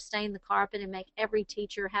that's going to stain the carpet and make every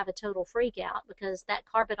teacher have a total freak out, because that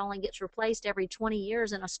carpet only gets replaced every 20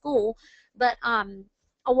 years in a school. But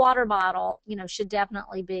a water bottle, should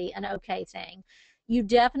definitely be an okay thing. You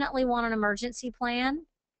definitely want an emergency plan.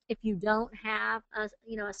 If you don't have a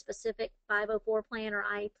specific 504 plan or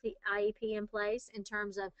IEP in place, in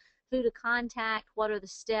terms of who to contact, what are the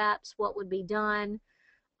steps, what would be done.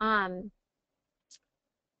 And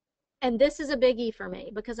this is a biggie for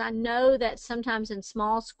me, because I know that sometimes in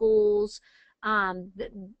small schools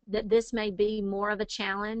that this may be more of a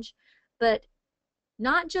challenge, but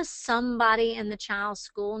not just somebody in the child's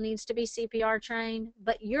school needs to be CPR trained,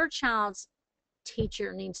 but your child's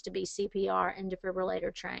teacher needs to be CPR and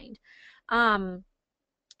defibrillator trained. And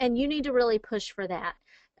you need to really push for that.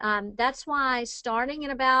 That's why starting in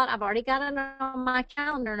I've already got it on my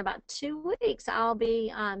calendar, in about 2 weeks, I'll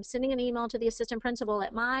be sending an email to the assistant principal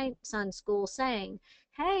at my son's school saying,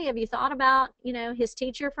 hey, have you thought about, his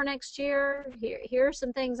teacher for next year? Here are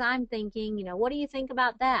some things I'm thinking. What do you think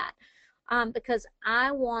about that? Because I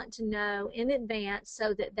want to know in advance,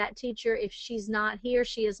 so that that teacher, if she is not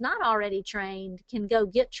already trained, can go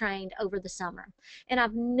get trained over the summer. And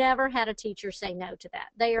I've never had a teacher say no to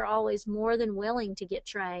that. They are always more than willing to get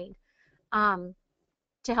trained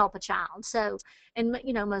to help a child. So, and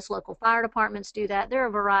most local fire departments do that. There are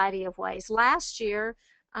a variety of ways. Last year,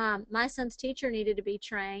 my son's teacher needed to be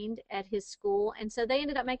trained at his school, and so they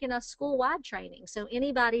ended up making a school-wide training. So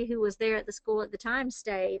anybody who was there at the school at the time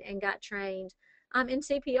stayed and got trained in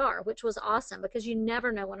CPR, which was awesome, because you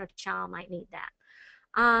never know when a child might need that.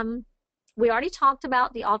 We already talked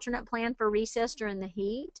about the alternate plan for recess during the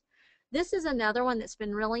heat. This is another one that's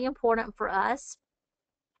been really important for us,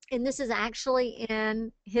 and this is actually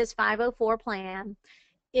in his 504 plan.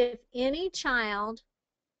 If any child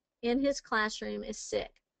in his classroom is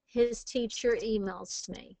sick, his teacher emails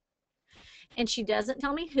me. and she doesn't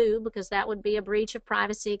tell me who, because that would be a breach of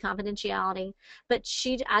privacy, confidentiality. But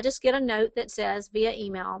I just get a note that says via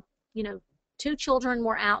email, you know, 2 children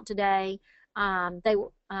were out today. They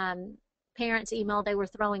were parents emailed they were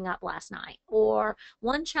throwing up last night, or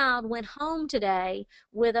one child went home today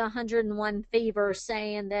with 101 fever,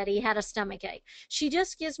 saying that he had a stomach ache. She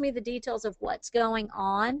just gives me the details of what's going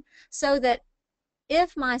on, so that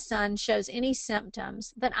if my son shows any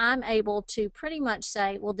symptoms, that I'm able to pretty much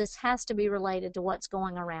say, well, this has to be related to what's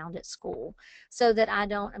going around at school, so that I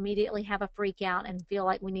don't immediately have a freak out and feel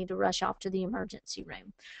like we need to rush off to the emergency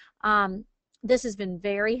room. Um, this has been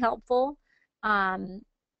very helpful. Um,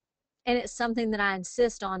 and it's something that I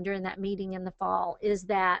insist on during that meeting in the fall, is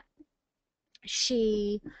that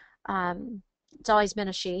she, um, it's always been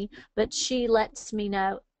a she, but she lets me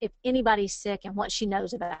know if anybody's sick and what she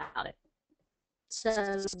knows about it.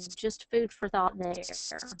 So just food for thought there.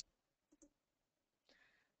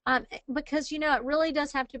 Because, it really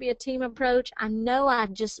does have to be a team approach. I know I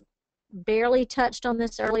just barely touched on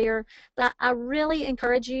this earlier, but I really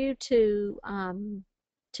encourage you to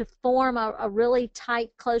form a really tight,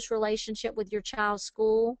 close relationship with your child's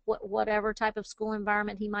school, whatever type of school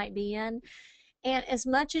environment he might be in. And as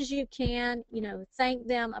much as you can, thank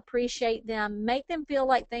them, appreciate them, make them feel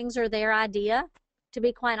like things are their idea, to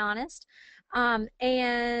be quite honest, and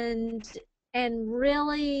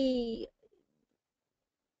really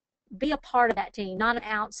be a part of that team, not an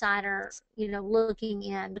outsider, looking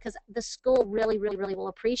in, because the school really, really, really will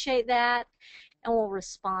appreciate that and will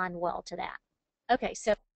respond well to that. Okay,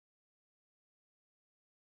 so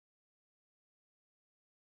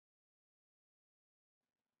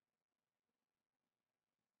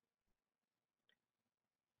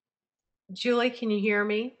Julie, can you hear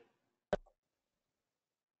me?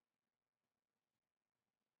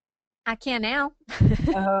 I can now.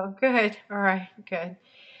 Oh, good. All right, good.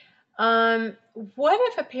 What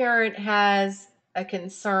if a parent has a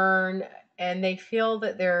concern and they feel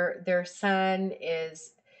that their son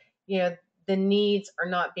is, you know, the needs are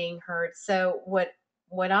not being heard? So what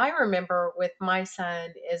I remember with my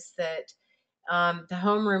son is that the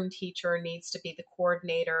homeroom teacher needs to be the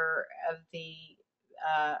coordinator of the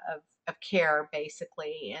of care,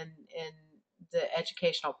 basically, in the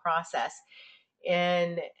educational process.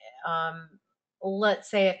 And um, let's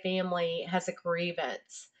say a family has a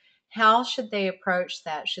grievance. How should they approach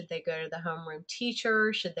that? Should they go to the homeroom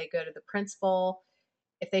teacher? Should they go to the principal?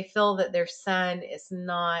 If they feel that their son is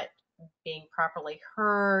not being properly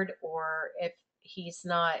heard, or if he's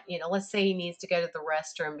not, let's say he needs to go to the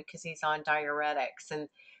restroom because he's on diuretics, and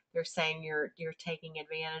they're saying you're taking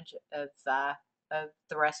advantage of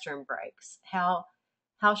the restroom breaks. How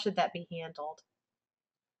should that be handled?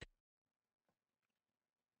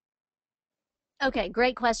 Okay,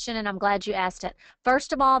 great question, and I'm glad you asked it.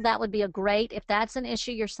 First of all, that would be if that's an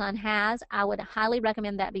issue your son has, I would highly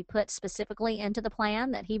recommend that be put specifically into the plan,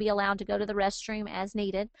 that he be allowed to go to the restroom as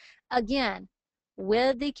needed. Again,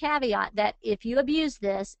 with the caveat that if you abuse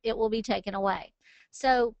this, it will be taken away.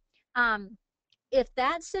 So, if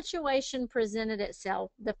that situation presented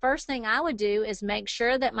itself, the first thing I would do is make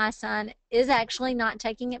sure that my son is actually not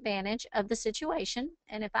taking advantage of the situation.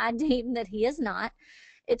 And if I deem that he is not,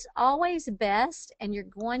 it's always best, and you're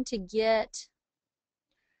going to get,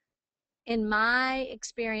 in my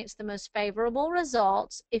experience, the most favorable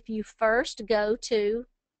results if you first go to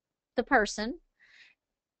the person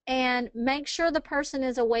and make sure the person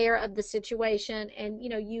is aware of the situation, and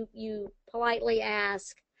you politely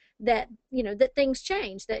ask that that things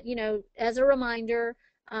change, that as a reminder,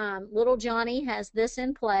 little Johnny has this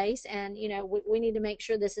in place, and we need to make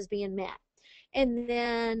sure this is being met. And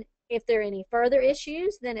then if there are any further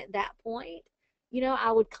issues, then at that point,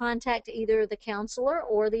 I would contact either the counselor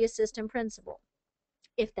or the assistant principal.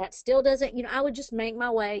 If that still doesn't, I would just make my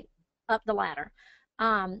way up the ladder.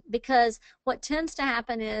 Because what tends to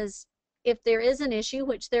happen is, if there is an issue,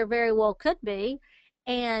 which there very well could be,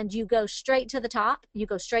 and you go straight to the top, you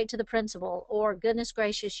go straight to the principal, or goodness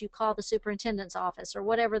gracious, you call the superintendent's office, or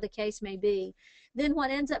whatever the case may be, then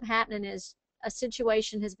what ends up happening is a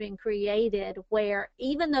situation has been created where,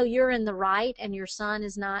 even though you're in the right and your son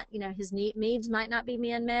is not, his needs might not be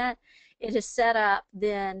being met, it has set up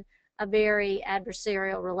then a very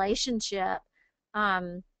adversarial relationship,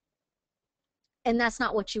 um, and that's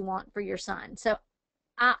not what you want for your son. So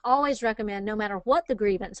I always recommend, no matter what the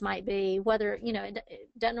grievance might be, whether it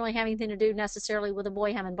doesn't really have anything to do necessarily with a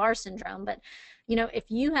boy having Barth syndrome, but if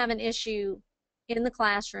you have an issue in the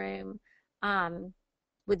classroom,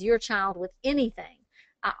 with your child, with anything,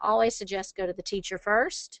 I always suggest go to the teacher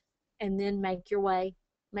first, and then make your way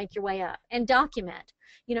make your way up and document.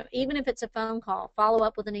 Even if it's a phone call, follow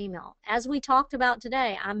up with an email. As we talked about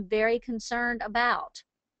today, I'm very concerned about,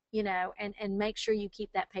 and make sure you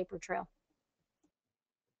keep that paper trail.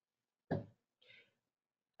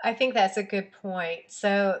 I think that's a good point.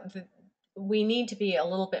 We need to be a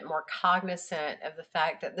little bit more cognizant of the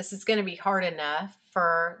fact that this is going to be hard enough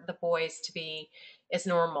for the boys to be as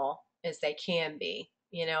normal as they can be,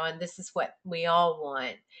 and this is what we all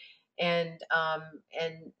want. And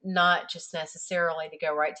not just necessarily to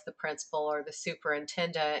go right to the principal or the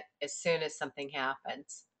superintendent as soon as something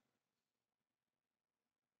happens.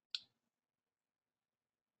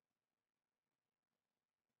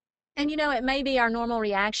 And it may be our normal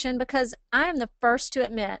reaction, because I am the first to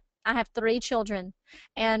admit I have 3 children,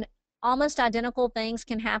 and almost identical things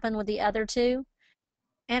can happen with the other two.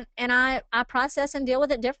 And I process and deal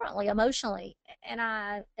with it differently emotionally.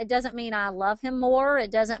 And it doesn't mean I love him more. It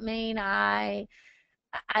doesn't mean I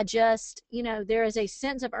just, there is a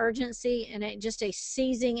sense of urgency and just a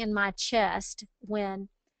seizing in my chest when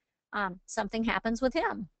something happens with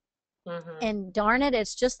him. Mm-hmm. And darn it,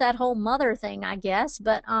 it's just that whole mother thing, I guess.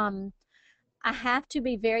 But I have to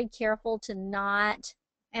be very careful to not,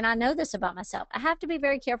 and I know this about myself, I have to be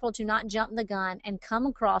very careful to not jump the gun and come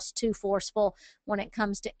across too forceful when it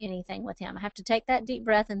comes to anything with him. I have to take that deep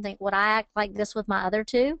breath and think, would I act like this with my other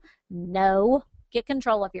two? No. Get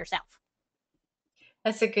control of yourself.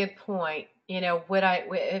 That's a good point.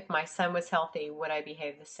 If my son was healthy, would I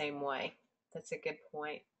behave the same way? That's a good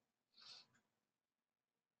point.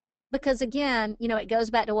 Because again, it goes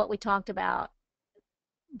back to what we talked about.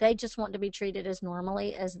 They just want to be treated as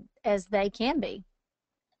normally as they can be.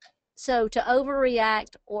 So to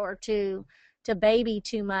overreact or to baby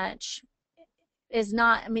too much is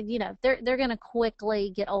not, I mean, they're going to quickly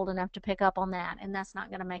get old enough to pick up on that, and that's not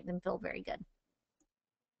going to make them feel very good.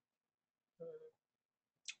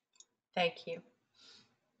 Thank you.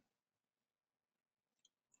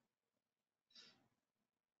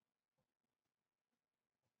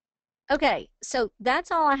 Okay, so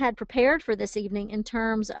that's all I had prepared for this evening in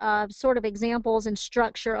terms of sort of examples and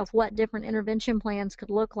structure of what different intervention plans could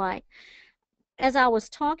look like. As I was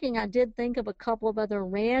talking, I did think of a couple of other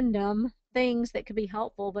random things that could be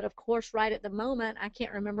helpful, but of course, right at the moment, I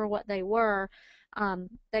can't remember what they were.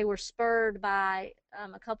 They were spurred by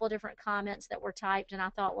a couple of different comments that were typed, and I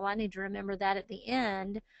thought, well, I need to remember that at the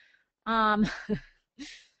end. Um,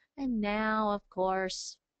 and now, of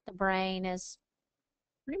course, the brain is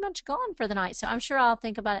pretty much gone for the night, so I'm sure I'll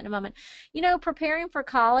think about it in a moment. Preparing for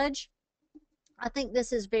college, I think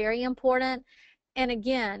this is very important. And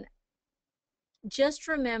again, just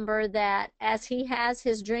remember that as he has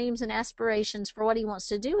his dreams and aspirations for what he wants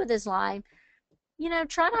to do with his life,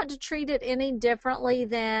 try not to treat it any differently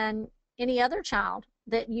than any other child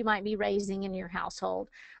that you might be raising in your household.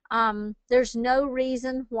 There's no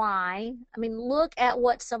reason why. I mean, look at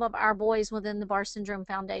what some of our boys within the Barth Syndrome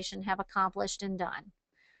Foundation have accomplished and done.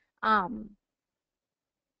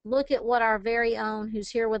 Look at what our very own, who's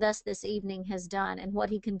here with us this evening, has done and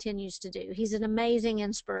what he continues to do. He's an amazing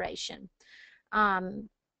inspiration. I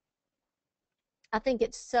think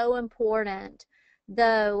it's so important,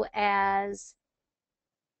 though, as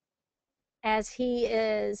he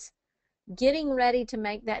is getting ready to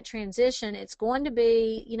make that transition, it's going to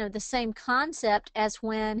be, the same concept as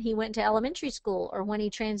when he went to elementary school or when he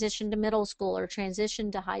transitioned to middle school or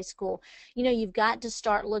transitioned to high school. You've got to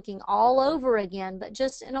start looking all over again, but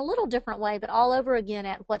just in a little different way, but all over again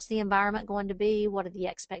at what's the environment going to be, what are the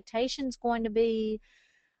expectations going to be,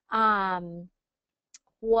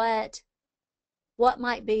 what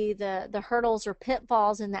might be the hurdles or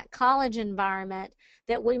pitfalls in that college environment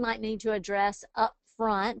that we might need to address up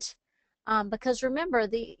front. Because remember,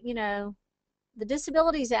 the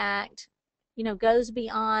Disabilities Act, goes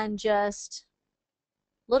beyond just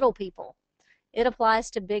little people. It applies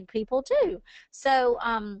to big people too. So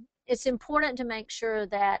it's important to make sure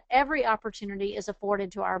that every opportunity is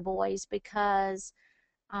afforded to our boys, because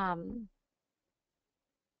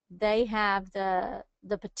they have the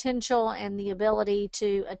potential and the ability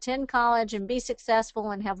to attend college and be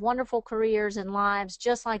successful and have wonderful careers and lives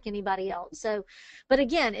just like anybody else. So, but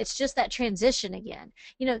again, it's just that transition again.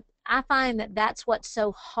 I find that that's what's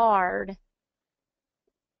so hard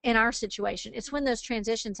in our situation. It's when those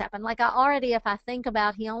transitions happen. Like if I think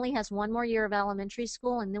about, he only has 1 more year of elementary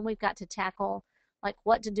school, and then we've got to tackle like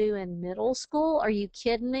what to do in middle school. Are you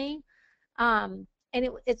kidding me? And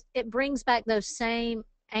it brings back those same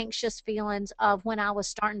anxious feelings of when I was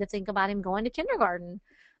starting to think about him going to kindergarten.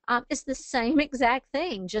 It's the same exact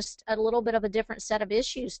thing, just a little bit of a different set of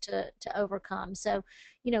issues to overcome. So,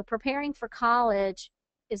 preparing for college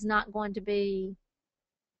is not going to be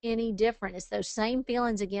any different. It's those same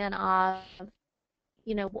feelings again of,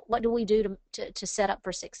 what do we do to set up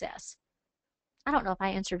for success? I don't know if I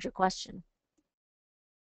answered your question.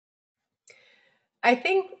 I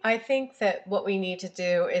think that what we need to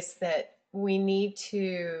do is that we need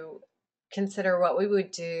to consider what we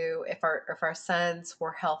would do if our sons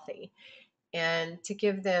were healthy, and to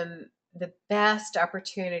give them the best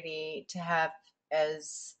opportunity to have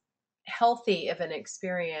as healthy of an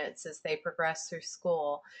experience as they progress through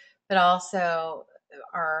school, but also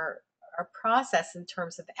our our process in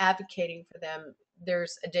terms of advocating for them.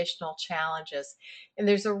 There's additional challenges, and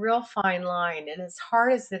there's a real fine line. And as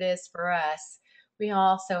hard as it is for us, we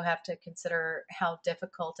also have to consider how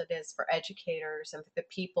difficult it is for educators and for the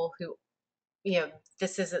people who, you know,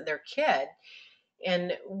 this isn't their kid,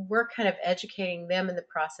 and we're kind of educating them in the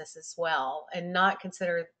process as well, and not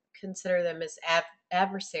consider them as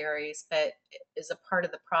adversaries, but as a part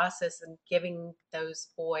of the process, and giving those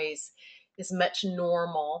boys as much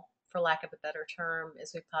normal, for lack of a better term,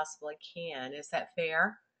 as we possibly can. Is that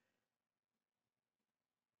fair?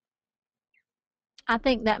 I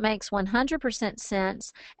think that makes 100%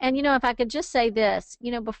 sense. And if I could just say this,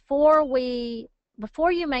 before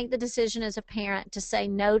you make the decision as a parent to say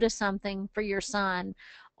no to something for your son,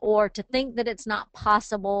 or to think that it's not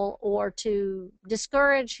possible, or to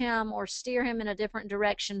discourage him or steer him in a different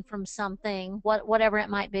direction from something, whatever it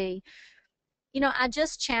might be, I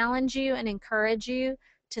just challenge you and encourage you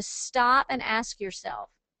to stop and ask yourself,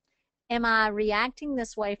 am I reacting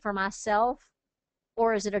this way for myself,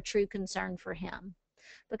 or is it a true concern for him?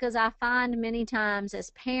 Because I find many times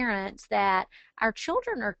as parents that our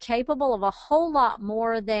children are capable of a whole lot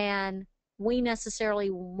more than we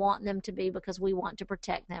necessarily want them to be, because we want to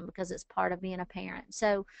protect them, because it's part of being a parent.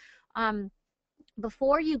 So, um,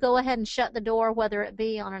 before you go ahead and shut the door, whether it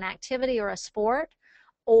be on an activity or a sport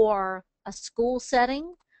or a school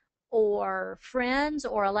setting or friends,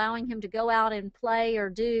 or allowing him to go out and play or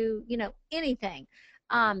do, anything,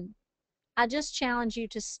 um, I just challenge you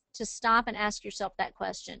to stop and ask yourself that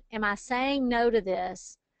question. Am I saying no to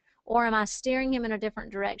this, or am I steering him in a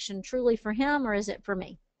different direction truly for him, or is it for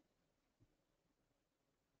me?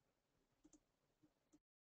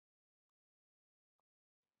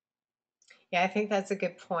 Yeah, I think that's a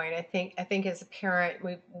good point. I think as a parent,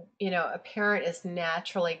 a parent is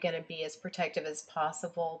naturally going to be as protective as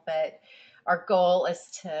possible, but our goal is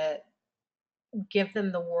to give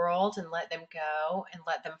them the world and let them go and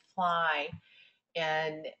let them fly.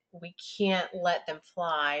 And we can't let them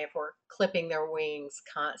fly if we're clipping their wings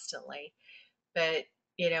constantly. But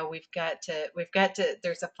we've got to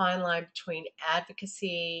there's a fine line between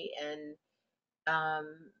advocacy and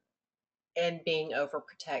being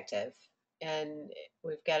overprotective. And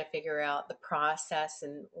we've got to figure out the process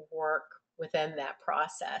and work within that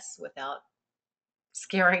process without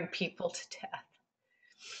scaring people to death.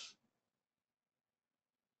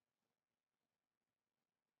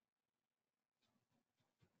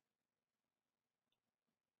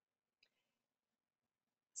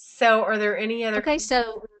 So, are there any other? Okay,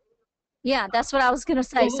 so yeah, that's what I was going to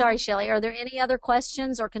say. Sorry, Shelley. Are there any other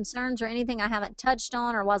questions or concerns or anything I haven't touched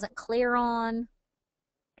on or wasn't clear on?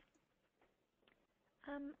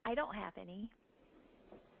 I don't have any.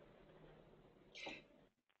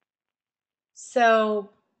 So,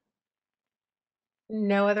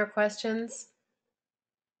 no other questions?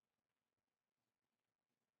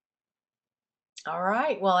 All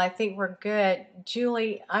right. Well, I think we're good.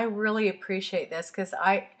 Julie, I really appreciate this because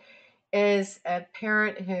as a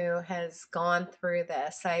parent who has gone through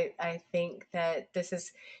this, I think that this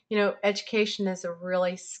is, education is a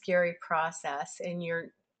really scary process, and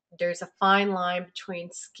there's a fine line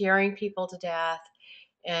between scaring people to death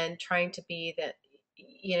and trying to be that,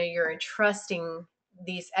 you're entrusting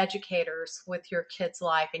these educators with your kid's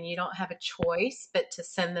life, and you don't have a choice but to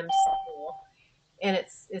send them to school. And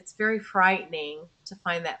it's very frightening to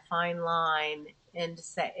find that fine line, and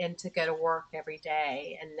to go to work every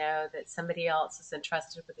day and know that somebody else is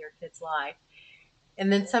entrusted with your kid's life.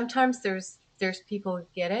 And then sometimes there's people who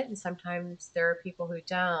get it, and sometimes there are people who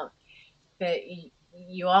don't. But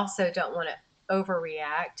you also don't want to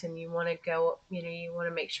overreact, and you want to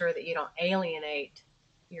make sure that you don't alienate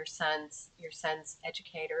your son's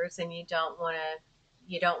educators, and you don't want to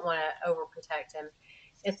overprotect him.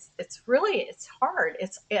 It's hard.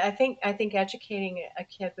 I think educating a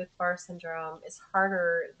kid with Barr syndrome is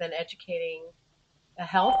harder than educating a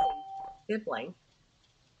healthy sibling.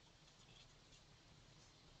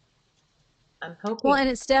 I'm Well, hoping. and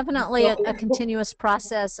it's definitely a continuous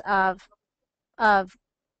process of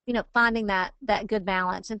finding that good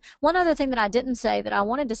balance. And one other thing that I didn't say that I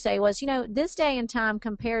wanted to say was, this day and time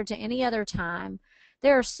compared to any other time,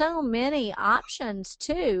 there are so many options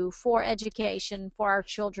too for education for our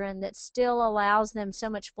children that still allows them so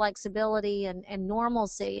much flexibility and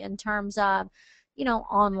normalcy in terms of,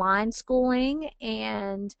 online schooling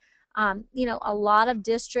and a lot of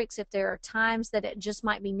districts, if there are times that it just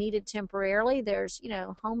might be needed temporarily, there's,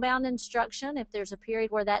 homebound instruction if there's a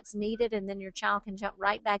period where that's needed, and then your child can jump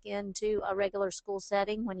right back into a regular school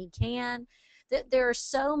setting when he can. There are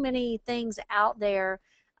so many things out there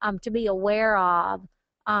to be aware of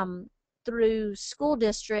um, through school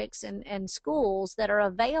districts and schools that are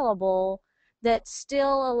available that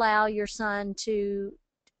still allow your son to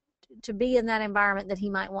be in that environment that he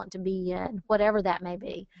might want to be in, whatever that may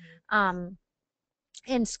be. Um,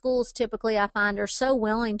 and schools typically, I find, are so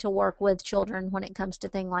willing to work with children when it comes to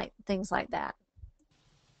things like that.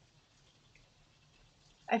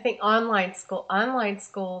 I think online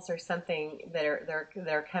schools are something that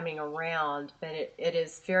they're coming around, but it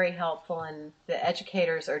is very helpful, and the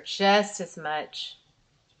educators are just as much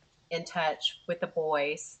in touch with the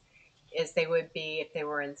boys as they would be if they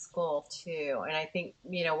were in school too. And I think,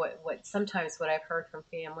 what sometimes what I've heard from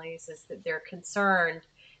families is that they're concerned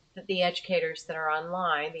that the educators that are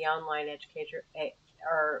online, the online educator,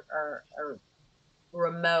 are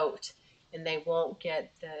remote, and they won't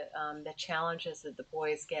get the challenges that the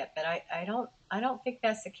boys get. But I don't think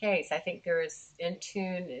that's the case. I think they're as in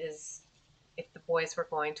tune as if the boys were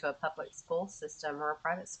going to a public school system or a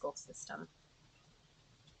private school system.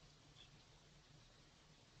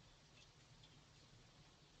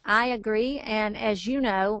 I agree. And as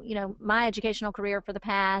my educational career for the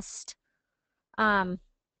past um,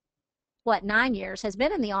 9 years has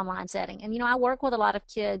been in the online setting. And I work with a lot of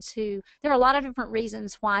kids who there are a lot of different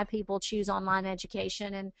reasons why people choose online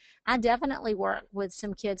education. And I definitely work with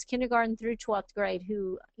some kids, kindergarten through 12th grade,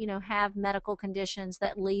 who have medical conditions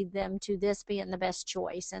that lead them to this being the best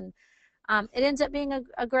choice. And it ends up being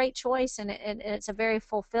a great choice, and it's a very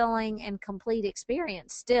fulfilling and complete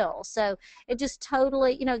experience still. So it just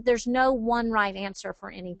totally, there's no one right answer for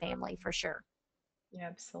any family for sure.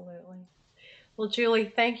 Absolutely. Well, Julie,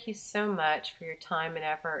 thank you so much for your time and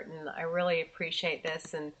effort, and I really appreciate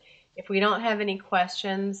this. And if we don't have any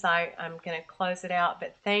questions, I'm going to close it out.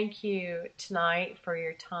 But thank you tonight for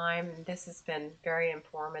your time. This has been very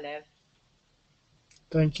informative.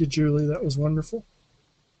 Thank you, Julie. That was wonderful.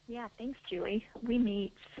 Yeah, thanks, Julie. We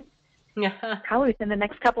meet probably within the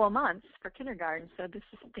next couple of months for kindergarten, so this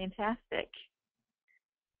is fantastic.